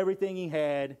 with everything he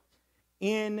had,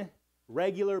 in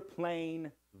regular,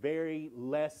 plain, very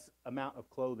less amount of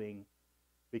clothing,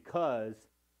 because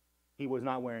he was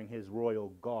not wearing his royal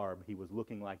garb. He was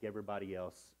looking like everybody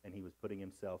else, and he was putting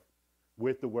himself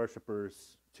with the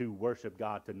worshipers to worship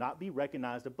God, to not be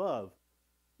recognized above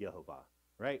Yehovah,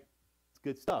 right? It's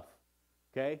good stuff,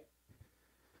 okay?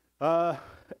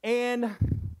 And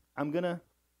I'm gonna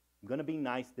be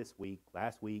nice this week.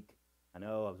 Last week, I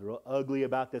know I was real ugly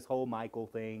about this whole Michael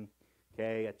thing,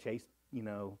 okay? I chased,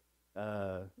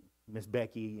 Miss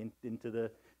Becky into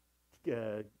the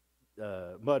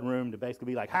mud room to basically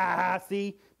be like, ha,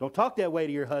 see, don't talk that way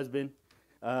to your husband.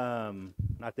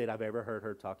 Not that I've ever heard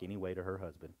her talk any way to her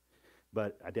husband,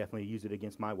 but I definitely use it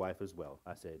against my wife as well.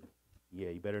 I said, yeah,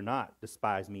 you better not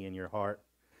despise me in your heart.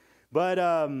 But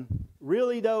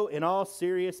really, though, in all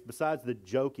serious, besides the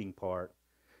joking part,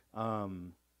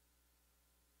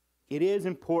 it is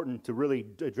important to really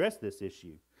address this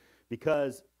issue,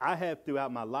 because I have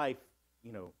throughout my life,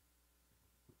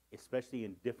 especially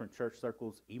in different church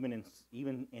circles, even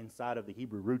inside of the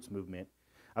Hebrew Roots movement,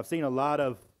 I've seen a lot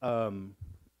of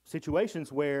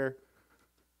situations where,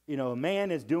 a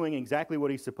man is doing exactly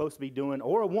what he's supposed to be doing,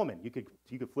 or a woman. You could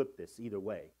flip this either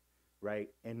way, right?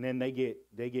 And then they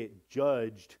get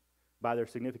judged by their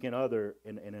significant other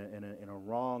in a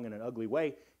wrong and an ugly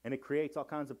way, and it creates all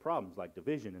kinds of problems like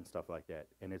division and stuff like that,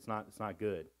 and it's not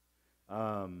good.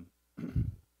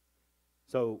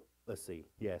 So let's see.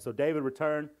 Yeah. So David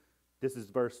returned. This is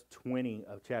verse 20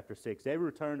 of chapter 6. David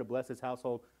returned to bless his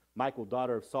household. Michal,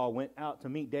 daughter of Saul, went out to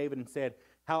meet David and said,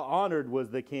 "How honored was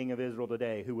the king of Israel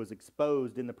today, who was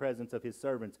exposed in the presence of his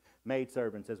servants,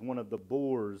 maidservants, as one of the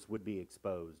boars would be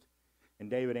exposed." And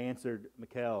David answered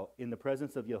Michal, "In the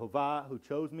presence of Yehovah, who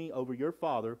chose me over your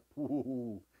father."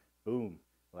 Ooh, boom.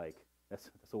 Like, that's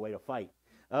a way to fight.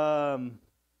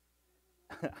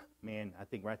 Man, I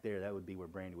think right there, that would be where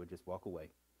Brandy would just walk away.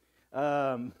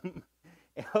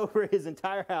 Over his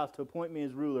entire house, to appoint me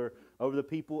as ruler over the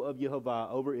people of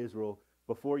Yehovah, over Israel.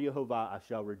 Before Yehovah I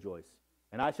shall rejoice.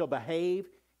 And I shall behave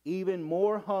even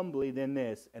more humbly than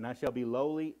this, and I shall be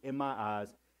lowly in my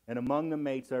eyes. And among the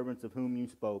maidservants of whom you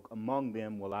spoke, among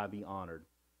them will I be honored.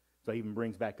 So he even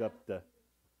brings back up the...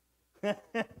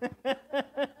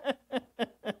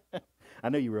 I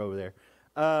know you were over there.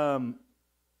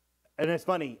 And it's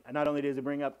funny, not only does he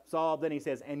bring up Saul, then he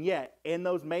says, and yet, in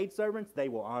those maidservants, they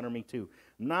will honor me too.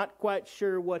 Not quite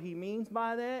sure what he means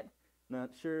by that.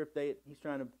 Not sure if he's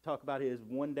trying to talk about his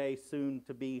one day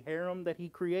soon-to-be harem that he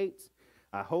creates.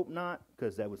 I hope not,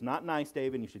 because that was not nice,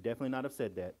 David. You should definitely not have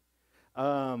said that.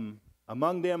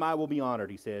 Among them I will be honored,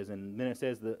 he says. And then it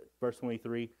says, verse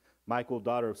 23, Michal,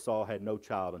 daughter of Saul, had no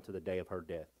child until the day of her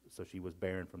death. So she was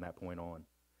barren from that point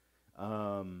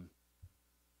on.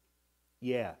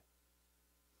 Yeah.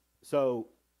 So,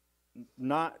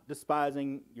 not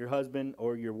despising your husband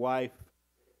or your wife,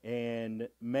 and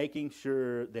making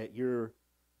sure that your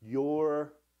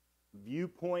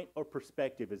viewpoint or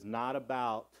perspective is not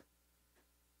about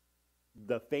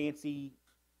the fancy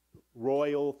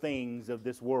royal things of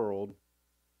this world,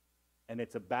 and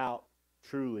it's about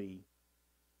truly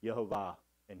Yehovah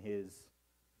and his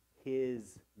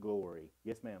glory.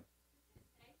 Yes, ma'am.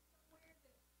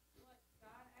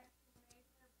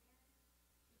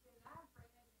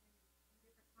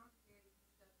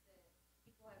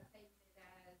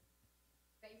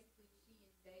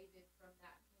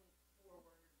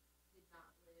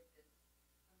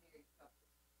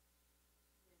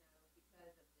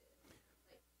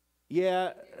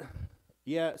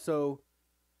 Yeah, so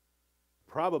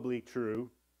probably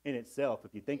true in itself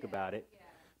if you think about it,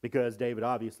 because David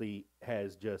obviously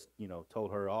has just,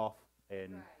 told her off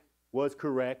and was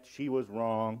correct. She was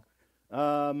wrong.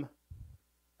 I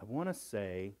want to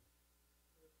say,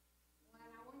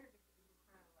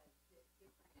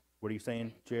 what are you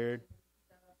saying, Jared?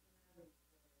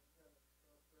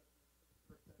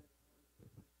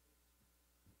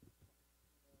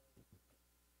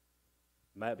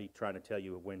 Might be trying to tell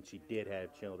you when she did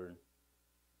have children.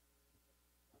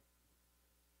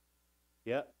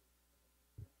 Yep.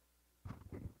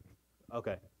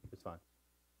 Okay, it's fine.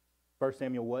 1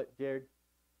 Samuel what, Jared?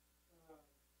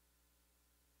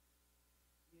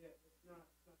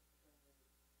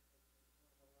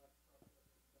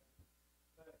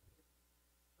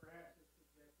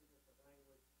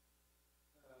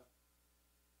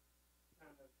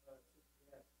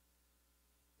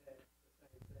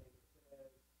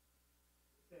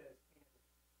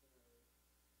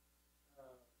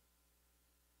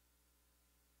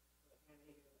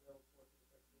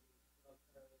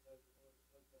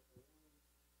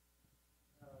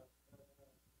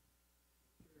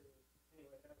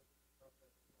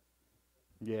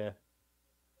 Yeah.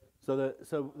 So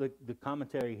the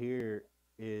commentary here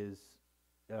is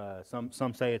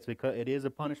Some say it's because it is a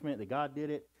punishment that God did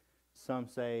it. Some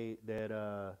say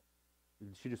that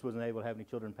she just wasn't able to have any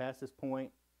children past this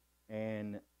point,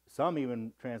 and some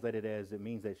even translate it as it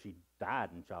means that she died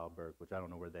in childbirth, which I don't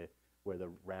know where the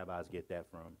rabbis get that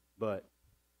from. But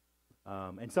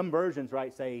and some versions,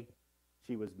 right, say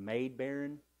she was made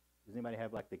barren. Does anybody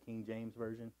have like the King James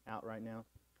version out right now?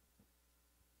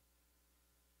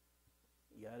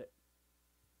 You got it?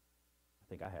 I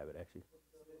think I have it actually.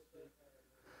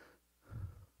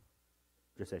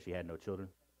 Just says she had no children.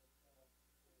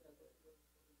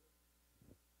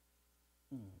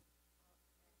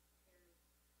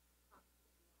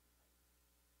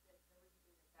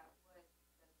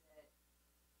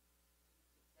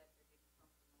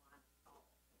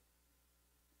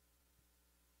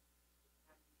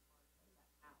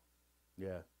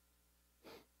 Yeah.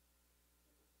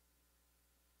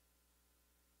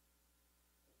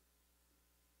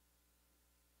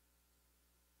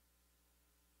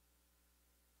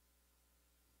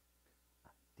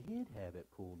 I did have it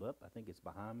pulled up. I think it's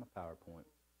behind my PowerPoint.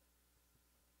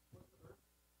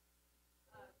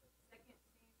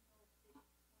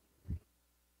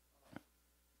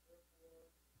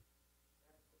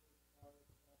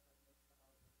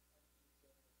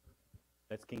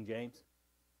 That's King James?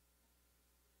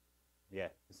 Yeah,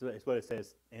 it's what it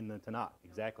says in the Tanakh,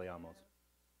 exactly, almost.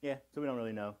 Yeah, so we don't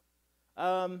really know.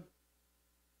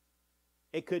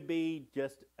 It could be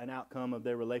just an outcome of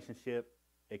their relationship.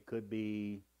 It could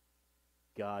be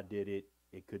God did it.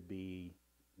 It could be,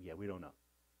 yeah, we don't know.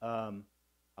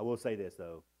 I will say this,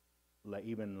 though.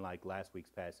 Even like last week's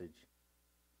passage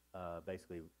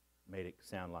basically made it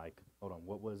sound like, hold on,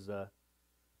 what was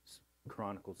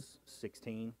Chronicles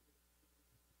 16?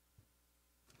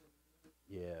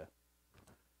 Yeah.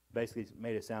 Basically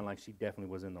made it sound like she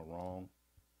definitely was in the wrong.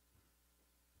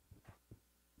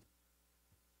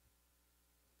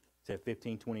 Said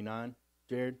 1529,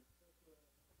 Jared?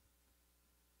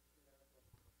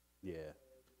 Yeah.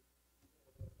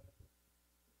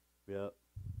 Yep.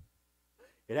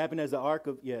 It happened as the ark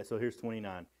of, so here's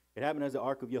 29. It happened as the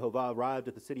ark of Yehovah arrived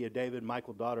at the city of David.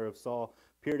 Michal, daughter of Saul,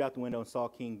 peered out the window and saw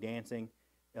King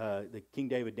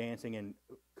David dancing and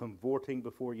cavorting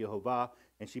before Yehovah,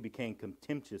 and she became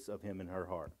contemptuous of him in her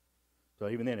heart. So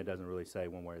even then it doesn't really say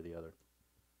one way or the other.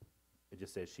 It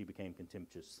just says she became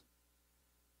contemptuous.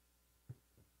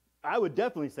 I would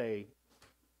definitely say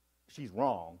she's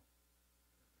wrong.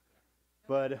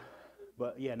 But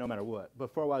yeah, no matter what.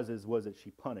 But for was it she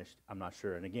punished? I'm not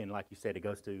sure. And again, like you said, it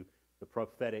goes to the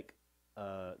prophetic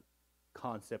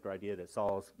concept or idea that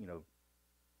Saul's,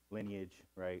 lineage,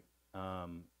 right?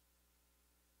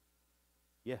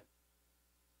 Yeah.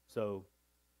 So,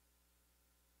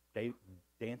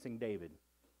 dancing David,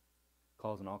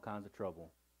 causing all kinds of trouble,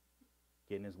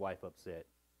 getting his wife upset.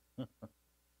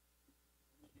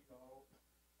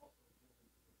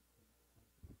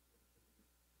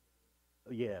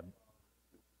 Yeah,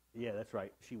 that's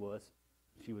right. She was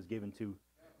given to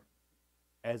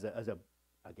as a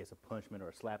I guess a punishment or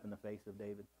a slap in the face of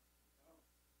David.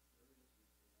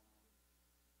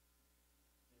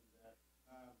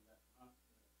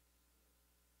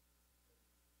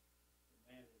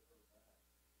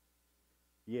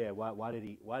 Yeah, why did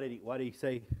he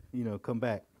say, come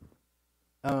back?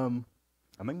 I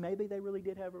mean, maybe they really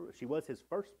did have her. She was his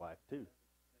first wife too.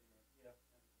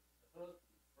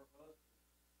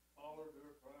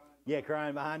 Yeah,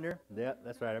 crying behind her. Yeah,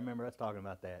 that's right. I remember us talking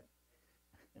about that.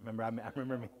 I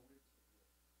remember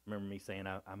me saying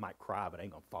I might cry, but I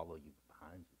ain't gonna follow you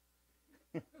behind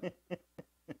you.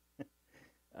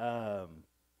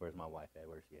 Where's my wife at?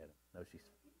 Where's she at? No,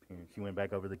 she went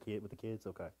back over with the kids.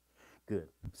 Okay, good.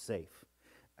 I'm safe.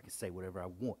 I can say whatever I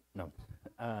want. No.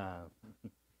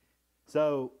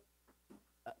 So,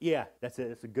 yeah, that's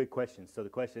a good question. So the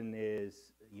question is,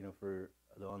 for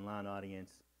the online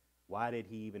audience, why did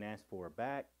he even ask for her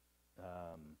back?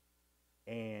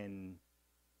 And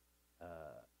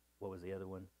what was the other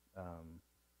one?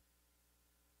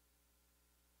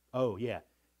 Oh, yeah.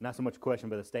 Not so much a question,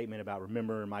 but a statement about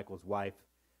remember Michael's wife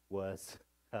was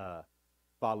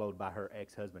followed by her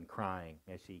ex-husband crying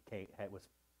as she was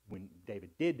when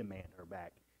David did demand her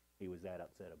back. He was that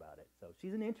upset about it. So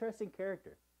she's an interesting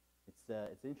character. It's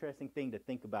an interesting thing to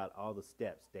think about all the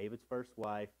steps. David's first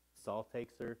wife, Saul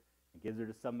takes her and gives her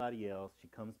to somebody else. She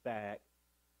comes back.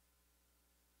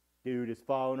 Dude is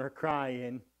following her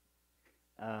crying.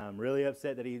 Really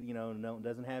upset that he,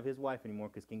 doesn't have his wife anymore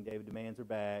because King David demands her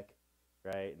back,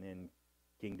 right? And then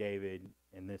King David,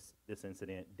 in this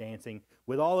incident, dancing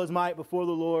with all his might before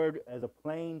the Lord as a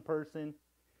plain person,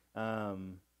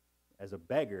 as a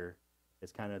beggar,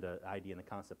 is kind of the idea and the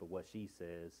concept of what she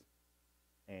says.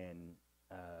 and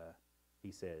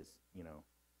he says, you know,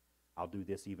 I'll do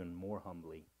this even more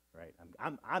humbly, right?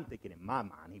 I'm thinking in my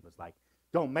mind, he was like,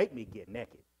 don't make me get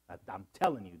naked. I'm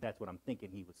telling you, that's what I'm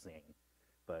thinking he was saying.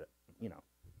 But, you know,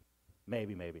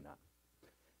 maybe not.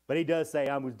 But he does say,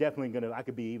 I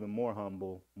could be even more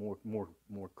humble,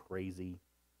 more crazy,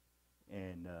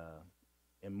 and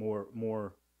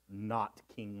more not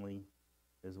kingly,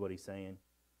 is what he's saying.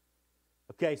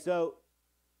 Okay, so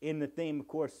in the theme, of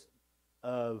course,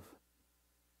 of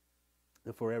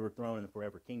the forever throne and the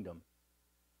forever kingdom,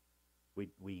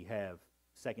 we have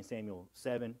 2 Samuel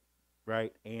 7,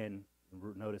 right? And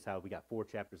notice how we got 4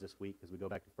 chapters this week as we go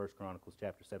back to 1 Chronicles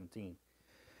chapter 17.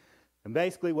 And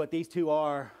basically what these two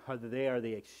are that they are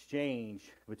the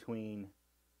exchange between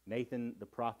Nathan the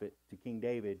prophet to King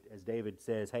David, as David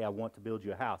says, hey, I want to build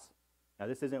you a house. Now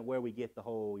this isn't where we get the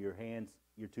whole you're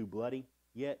too bloody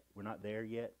yet. We're not there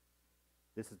yet.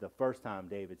 This is the first time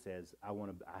David says,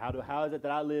 how is it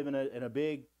that I live in a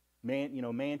big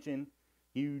mansion,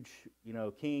 huge,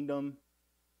 kingdom,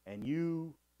 and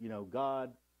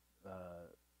God,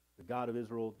 the God of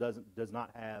Israel do not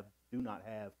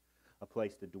have a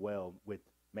place to dwell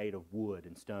made of wood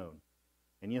and stone.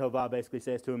 And Yehovah basically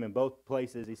says to him in both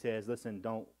places, he says, listen,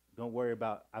 don't worry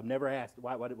about, I've never asked,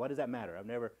 why does that matter?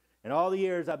 In all the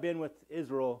years I've been with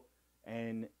Israel,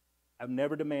 and I've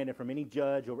never demanded from any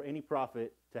judge or any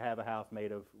prophet to have a house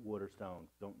made of wood or stone.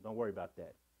 Don't worry about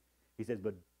that. He says,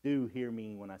 but do hear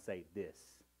me when I say this,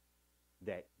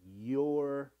 that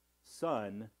your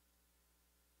son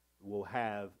will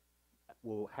have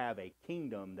a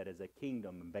kingdom that is a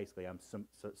kingdom, and basically I'm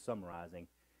summarizing.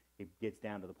 It gets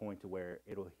down to the point to where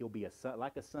he'll be a son,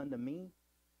 like a son to me.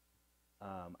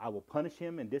 I will punish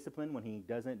him and discipline when he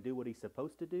doesn't do what he's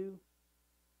supposed to do.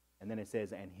 And then it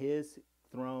says, and his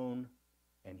throne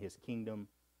and his kingdom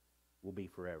will be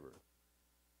forever.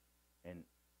 And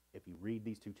if you read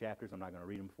these 2 chapters, I'm not going to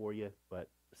read them for you, but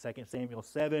 2 Samuel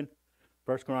 7,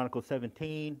 1 Chronicles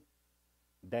 17,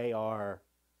 they are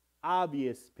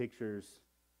obvious pictures,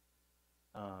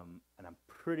 and I'm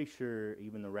pretty sure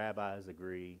even the rabbis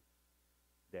agree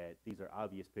that these are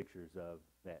obvious pictures of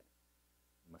that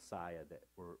Messiah that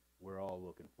we're all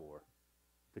looking for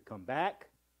to come back,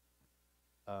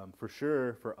 for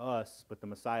sure for us, but the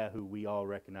Messiah who we all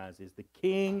recognize is the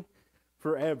King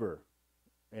forever,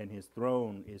 and his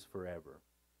throne is forever.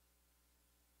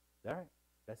 All right,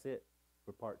 that's it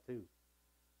for part 2.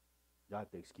 Y'all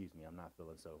have to excuse me, I'm not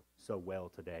feeling so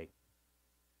well today.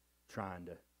 Trying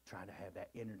to have that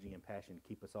energy and passion to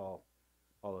keep us all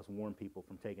us warm people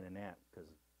from taking a nap, because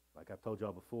like I've told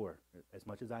y'all before, as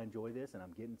much as I enjoy this and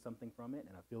I'm getting something from it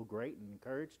and I feel great and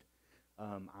encouraged,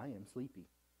 I am sleepy.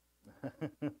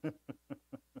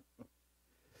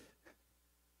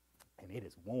 And it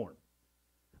is warm.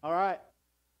 All right,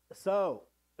 so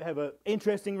we have an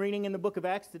interesting reading in the book of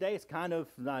Acts today. It's kind of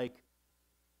like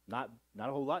not a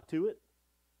whole lot to it.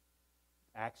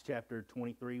 Acts chapter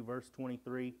 23, verse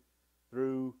 23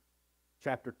 through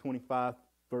chapter 25,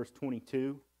 verse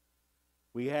 22.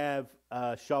 We have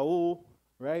Shaul,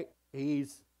 right?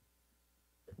 He's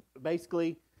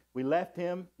basically, we left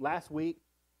him last week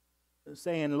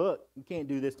saying, look, you can't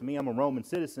do this to me. I'm a Roman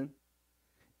citizen.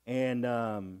 And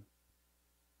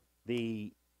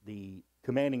the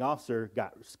commanding officer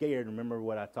got scared. Remember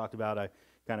what I talked about? I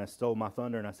kind of stole my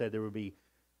thunder, and I said there would be,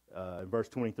 in verse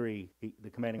 23, the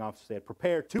commanding officer said,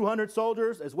 prepare 200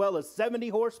 soldiers as well as 70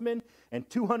 horsemen and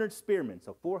 200 spearmen.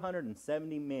 So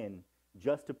 470 men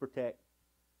just to protect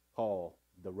Paul,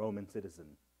 the Roman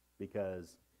citizen,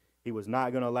 because he was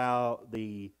not going to allow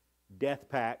the death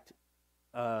pact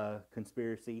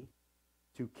conspiracy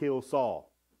to kill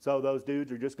Saul. So those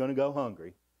dudes are just going to go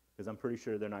hungry, because I'm pretty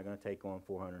sure they're not going to take on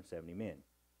 470 men.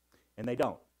 And they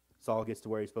don't. Saul gets to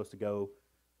where he's supposed to go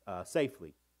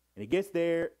safely. And he gets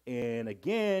there, and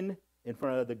again, in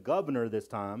front of the governor this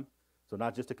time, so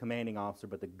not just a commanding officer,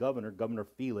 but the governor, Governor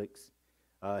Felix,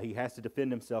 he has to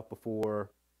defend himself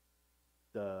before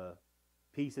the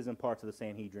pieces and parts of the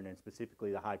Sanhedrin, and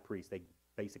specifically the high priest. They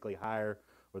basically hire,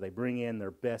 or they bring in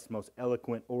their best, most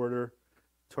eloquent orator,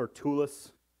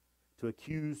 Tertullus, to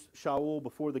accuse Shaul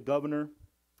before the governor.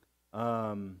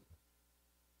 And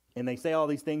they say all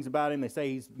these things about him. They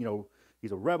say he's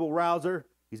a rebel rouser.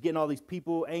 He's getting all these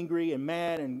people angry and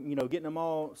mad and, getting them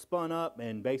all spun up.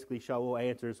 And basically Shaul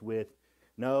answers with,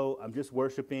 no, I'm just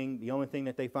worshiping. The only thing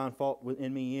that they find fault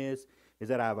in me is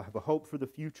that I have a hope for the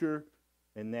future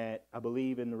and that I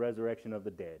believe in the resurrection of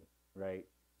the dead, right?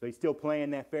 So he's still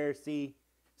playing that Pharisee,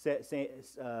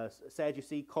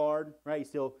 Sadducee card, right? He's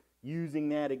still using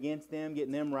that against them,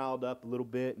 getting them riled up a little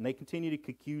bit. And they continue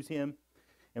to accuse him.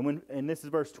 And this is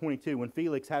verse 22, when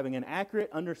Felix, having an accurate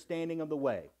understanding of the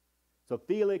way. So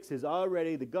Felix is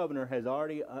already, the governor has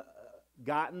already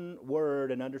gotten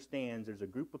word and understands there's a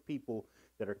group of people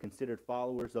that are considered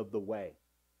followers of the way,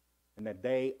 and that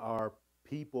they are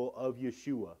people of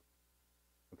Yeshua.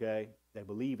 Okay? They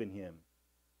believe in him.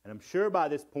 And I'm sure by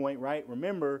this point, right,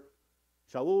 remember,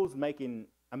 Shaul's making,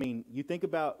 I mean, you think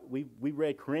about, we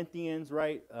read Corinthians,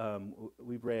 right?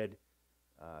 We've read,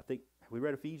 I think, have we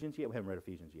read Ephesians yet? We haven't read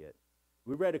Ephesians yet.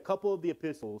 We read a couple of the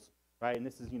epistles, right? And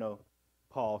this is,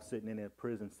 Paul sitting in a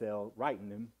prison cell writing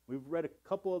them. We've read a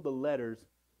couple of the letters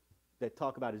that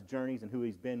talk about his journeys and who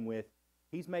he's been with.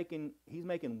 He's making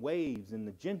waves in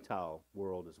the Gentile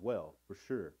world as well, for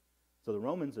sure. So the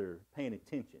Romans are paying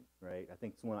attention, right? I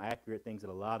think it's one of the accurate things that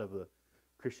a lot of the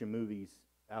Christian movies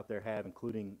out there have,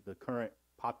 including the current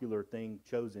popular thing,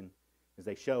 Chosen, is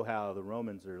they show how the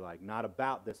Romans are like not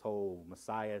about this whole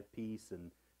Messiah piece and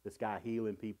this guy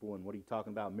healing people and what are you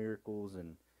talking about, miracles,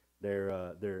 and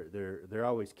they're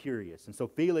always curious. And so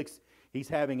Felix, he's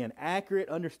having an accurate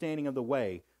understanding of the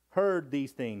way, heard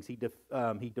these things. He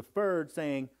deferred,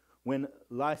 saying, when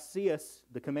Lysias,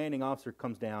 the commanding officer,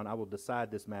 comes down, I will decide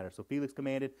this matter. So Felix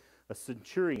commanded a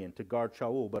centurion to guard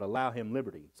Shaul, but allow him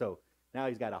liberty. So now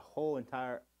he's got a whole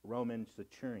entire Roman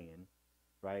centurion,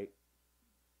 right?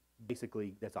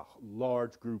 Basically, that's a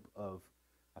large group of,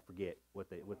 I forget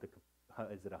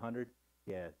is it 100?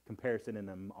 Yeah, comparison in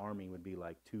the army would be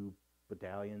like 2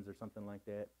 battalions or something like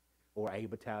that, or a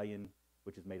battalion,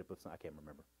 which is made up of some, I can't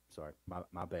remember. Sorry,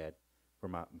 my bad for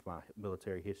my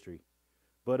military history.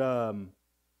 But,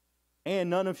 and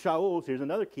none of Shaul's, here's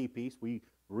another key piece. We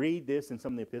read this in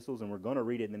some of the epistles, and we're going to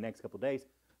read it in the next couple of days.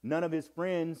 None of his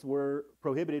friends were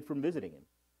prohibited from visiting him.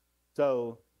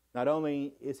 So not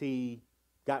only is he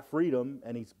got freedom,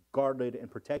 and he's guarded and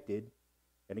protected,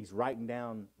 and he's writing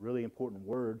down really important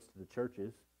words to the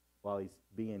churches while he's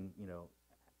being,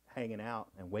 hanging out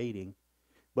and waiting,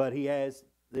 but he has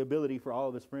the ability for all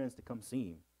of his friends to come see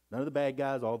him. None of the bad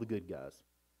guys, all the good guys.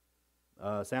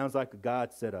 Sounds like a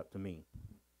God setup to me.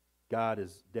 God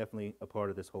is definitely a part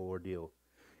of this whole ordeal.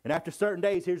 And after certain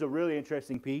days, here's a really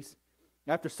interesting piece.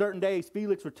 After certain days,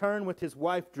 Felix returned with his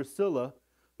wife Drusilla,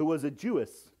 who was a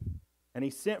Jewess, and he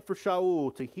sent for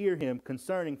Shaul to hear him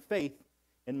concerning faith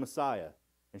in Messiah.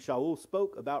 And Shaul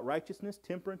spoke about righteousness,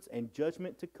 temperance, and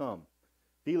judgment to come.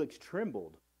 Felix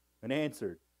trembled and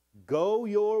answered, go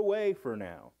your way for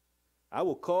now. I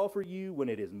will call for you when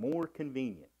it is more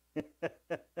convenient.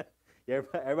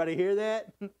 Everybody hear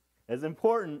that? That's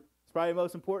important. It's probably the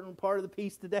most important part of the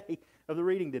piece today, of the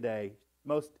reading today.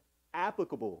 Most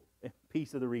applicable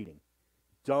piece of the reading.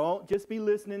 Don't just be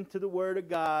listening to the word of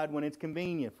God when it's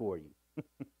convenient for you.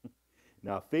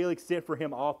 Now, Felix sent for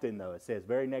him often, though. It says,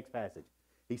 very next passage.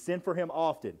 He sent for him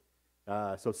often.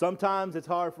 So sometimes it's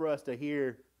hard for us to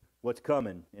hear what's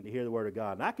coming and to hear the word of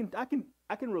God. And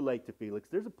I can relate to Felix.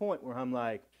 There's a point where I'm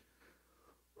like,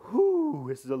 whew,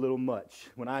 this is a little much.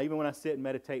 Even when I sit and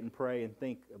meditate and pray and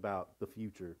think about the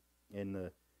future and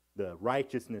the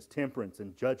righteousness, temperance,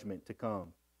 and judgment to come.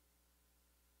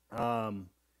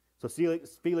 So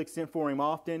Felix sent for him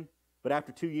often, but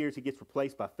after 2 years he gets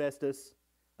replaced by Festus,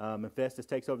 and Festus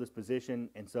takes over this position,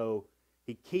 and so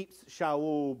he keeps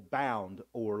Shaul bound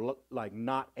or like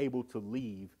not able to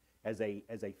leave as a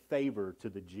favor to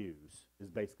the Jews, is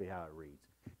basically how it reads.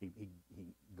 He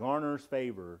garners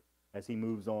favor as he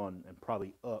moves on and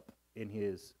probably up in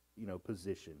his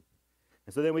position.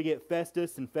 And so then we get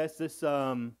Festus, and Festus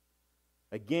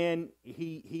again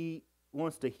he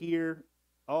wants to hear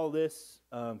all this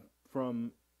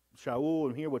from Shaul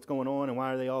and hear what's going on and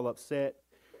why are they all upset.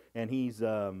 And he's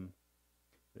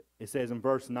it says in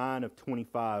verse 9 of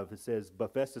 25, it says,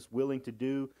 but Festus, willing to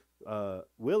do the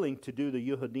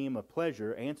Yehudim a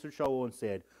pleasure, answered Shaul and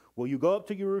said, will you go up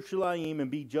to Jerusalem and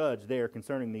be judged there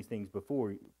concerning these things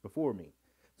before me?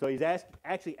 So he's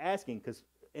actually asking, because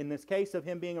in this case of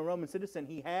him being a Roman citizen,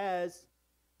 he has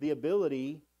the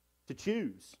ability to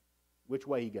choose which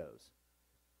way he goes.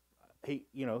 He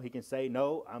can say,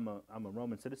 no, I'm a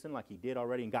Roman citizen like he did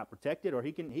already and got protected, or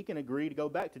he can agree to go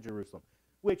back to Jerusalem,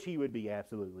 which he would be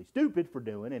absolutely stupid for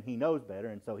doing, and he knows better.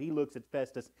 And so he looks at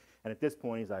Festus, and at this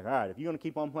point he's like, all right, if you're going to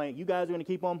keep on playing, you guys are going to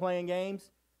keep on playing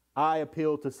games, I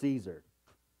appeal to Caesar.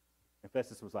 And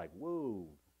Festus was like, whoa,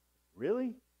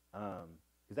 really? Because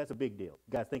that's a big deal.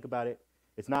 You guys think about it.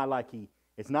 It's not like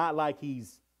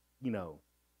he's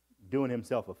doing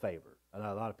himself a favor. A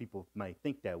lot of people may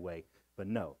think that way, but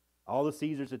no. All the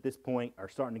Caesars at this point are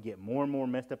starting to get more and more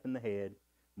messed up in the head,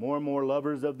 more and more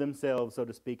lovers of themselves, so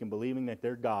to speak, and believing that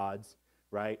they're gods,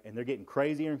 right? And they're getting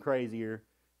crazier and crazier.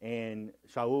 And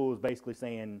Shaul is basically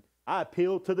saying, I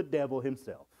appeal to the devil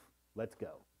himself. Let's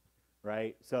go.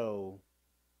 Right? So,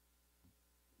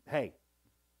 hey,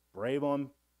 brave on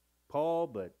Paul,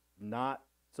 but not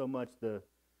so much the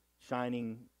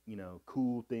shining,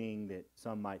 cool thing that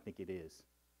some might think it is,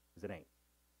 because it ain't.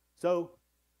 So,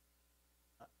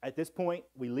 at this point,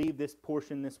 we leave this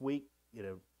portion this week,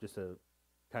 just a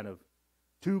kind of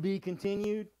to be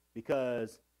continued,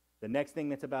 because the next thing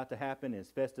that's about to happen is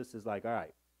Festus is like, all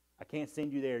right, I can't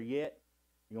send you there yet.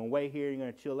 You're going to wait here, you're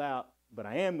going to chill out, but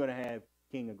I am going to have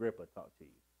King Agrippa talk to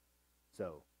you.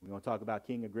 So we're going to talk about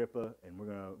King Agrippa, and we're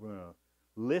going to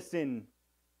listen.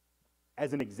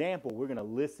 As an example, we're going to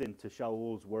listen to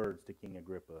Shaul's words to King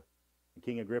Agrippa. And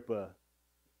King Agrippa,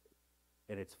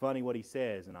 and it's funny what he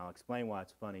says, and I'll explain why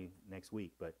it's funny next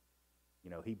week, but,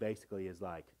 he basically is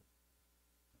like,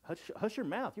 hush your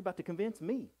mouth, you're about to convince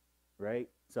me, right?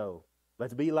 So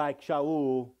let's be like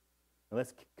Shaul, and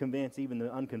let's convince even the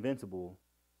unconvincible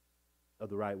of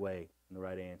the right way and the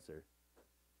right answer.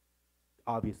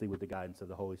 Obviously with the guidance of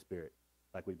the Holy Spirit,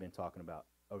 like we've been talking about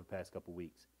over the past couple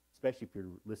weeks. Especially if you're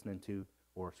listening to,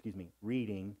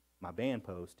 reading my band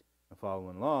post and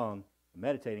following along and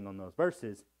meditating on those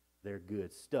verses, they're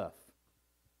good stuff.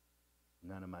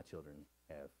 None of my children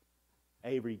have.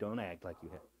 Avery, don't act like you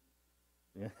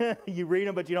have. You read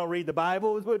them, but you don't read the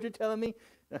Bible, is what you're telling me?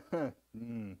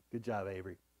 Good job,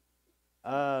 Avery.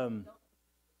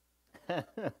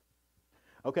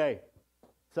 Okay,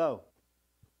 so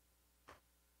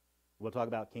we'll talk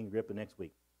about King Agrippa next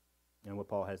week and what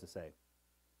Paul has to say.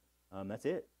 That's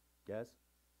it, guys.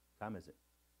 What time is it?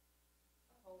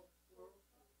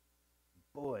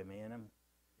 Boy, man,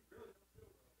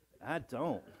 I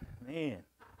don't. Man,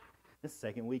 this is the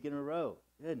second week in a row.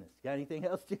 Goodness, got anything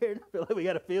else, Jared? I feel like we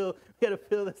got to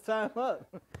fill this time up.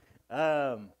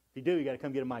 If you do, you got to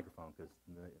come get a microphone, because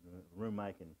the room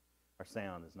mic and our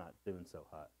sound is not doing so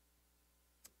hot.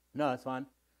 No, that's fine.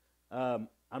 I'm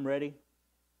ready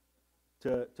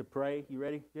to pray. You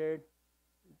ready, Jared?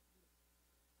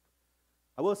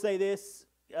 I will say this,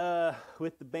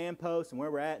 with the band post and where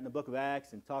we're at in the book of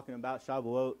Acts and talking about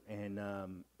Shavuot and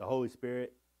the Holy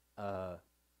Spirit,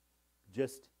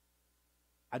 this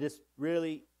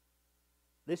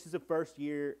is the first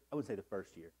year, I wouldn't say the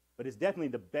first year, but it's definitely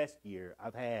the best year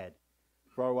I've had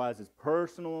for our wise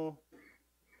personal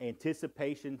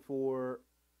anticipation for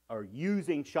or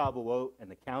using Shavuot and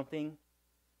the counting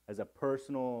as a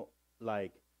personal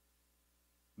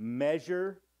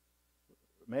measure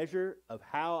of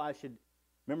how I should.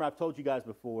 Remember, I've told you guys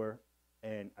before,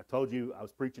 and I told you I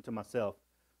was preaching to myself,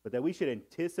 but that we should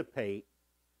anticipate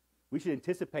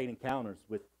encounters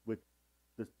with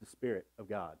the Spirit of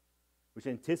God. We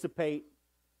should anticipate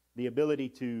the ability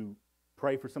to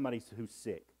pray for somebody who's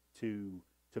sick, to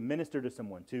minister to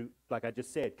someone, to, like I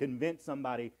just said, convince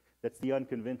somebody that's the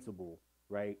unconvincible,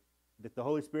 right? That the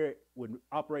Holy Spirit would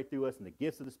operate through us and the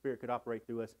gifts of the Spirit could operate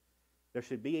through us. There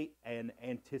should be an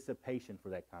anticipation for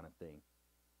that kind of thing.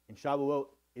 And Shavuot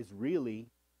is really,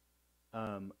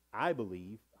 I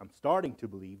believe, I'm starting to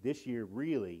believe, this year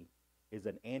really is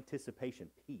an anticipation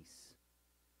piece.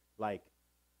 Like,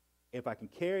 if I can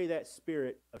carry that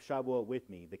spirit of Shavuot with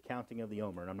me, the counting of the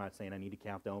Omer, and I'm not saying I need to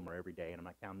count the Omer every day, and I'm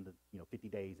not counting the 50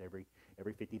 days every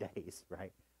 50 days,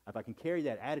 right? If I can carry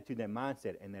that attitude, that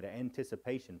mindset, and that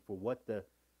anticipation for what the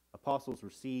apostles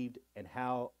received and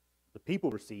how the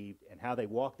people received and how they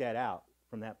walked that out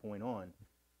from that point on,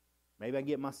 maybe I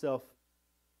get myself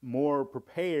more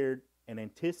prepared and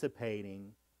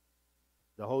anticipating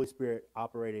the Holy Spirit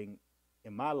operating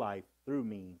in my life through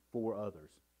me for others,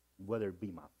 whether it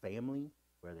be my family,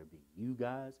 whether it be you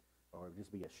guys, or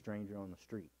just be a stranger on the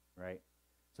street, right?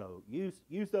 So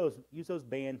use those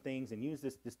band things and use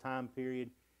this time period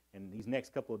and these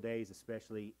next couple of days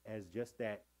especially as just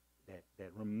that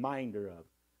reminder of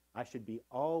I should be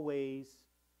always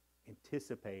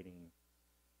anticipating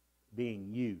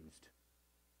being used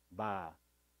by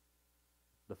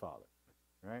the Father,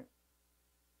 right?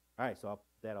 All right, so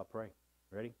I'll pray.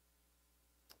 Ready?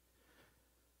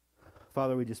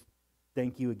 Father, we just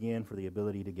thank you again for the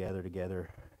ability to gather together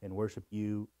and worship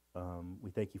you.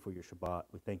 We thank you for your Shabbat.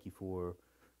 We thank you for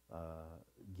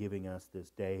giving us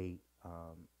this day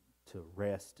to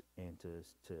rest and to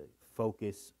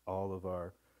focus all of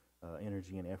our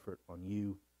energy and effort on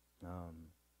you.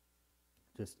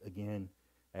 Just again,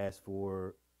 ask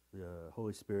for the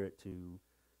Holy Spirit to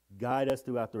guide us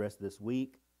throughout the rest of this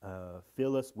week.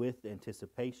 Fill us with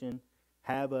anticipation.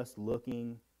 Have us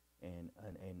looking and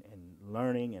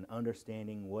learning and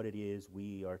understanding what it is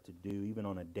we are to do, even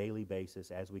on a daily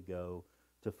basis as we go,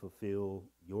 to fulfill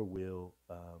your will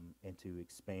and to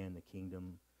expand the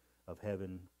kingdom of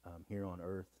heaven here on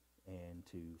earth and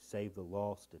to save the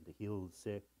lost and to heal the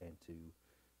sick and to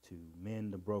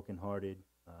mend the brokenhearted,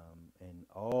 and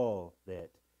all that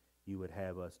you would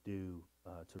have us do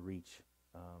to reach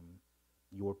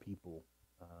your people,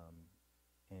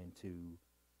 and to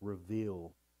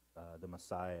reveal the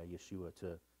Messiah, Yeshua,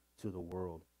 to the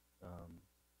world.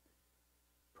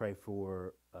 Pray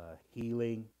for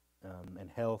healing and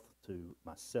health to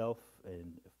myself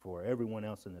and for everyone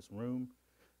else in this room,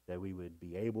 that we would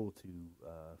be able to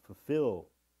fulfill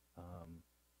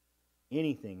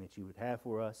anything that you would have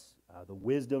for us, the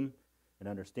wisdom and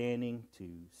understanding to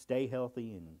stay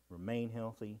healthy and remain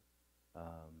healthy,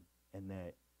 and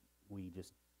that we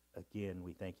just, again,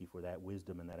 we thank you for that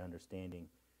wisdom and that understanding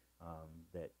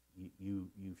that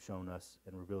you've shown us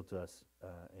and revealed to us,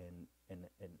 and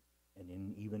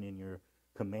even in your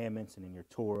commandments and in your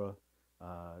Torah,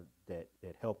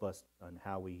 that help us on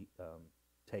how we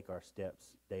take our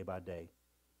steps day by day.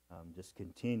 Just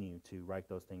continue to write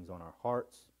those things on our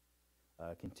hearts.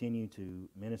 Continue to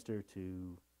minister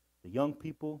to the young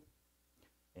people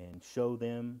and show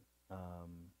them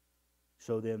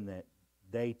that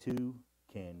they too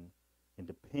can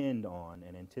depend on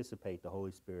and anticipate the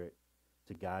Holy Spirit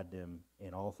to guide them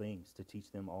in all things, to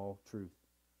teach them all truth.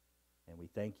 And we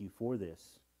thank you for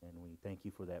this, and we thank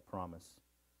you for that promise.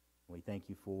 And we thank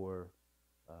you for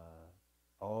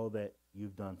all that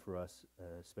you've done for us,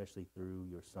 especially through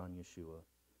your Son, Yeshua,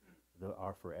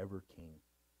 our forever King.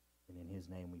 And in his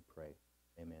name we pray.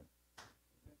 Amen.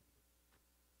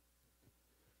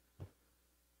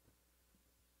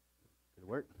 Did it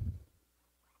work?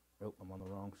 Oh, I'm on the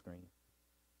wrong screen.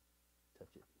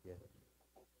 Touch it. Yeah.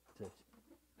 Touch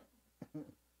it.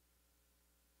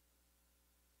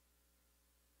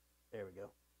 There we go.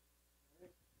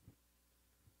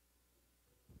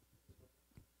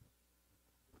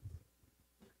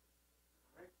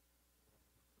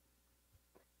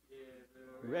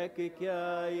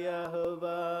 Rekika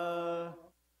Yehovah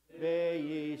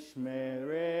Ve'yishmereka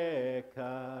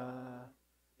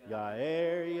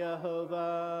Yair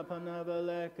Yehovah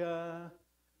Panavaleka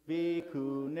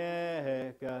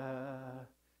Vikuneka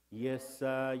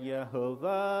Yesa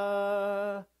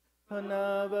Yehovah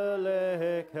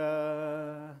Panavaleka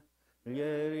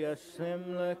Yeriashim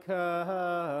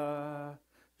Leka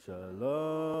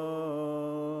Shalom.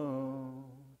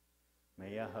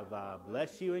 May Yehovah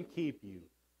bless you and keep you.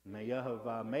 May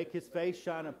Yehovah make his face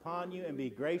shine upon you and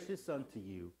be gracious unto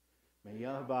you. May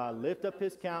Yehovah lift up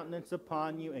his countenance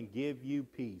upon you and give you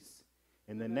peace.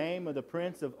 In the name of the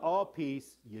Prince of all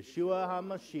peace, Yeshua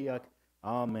HaMashiach.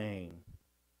 Amen.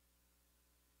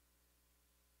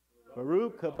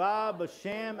 Baruch haba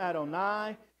b'shem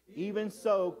Adonai. Even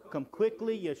so, come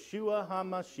quickly, Yeshua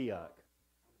HaMashiach.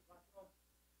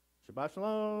 Shabbat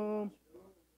Shalom.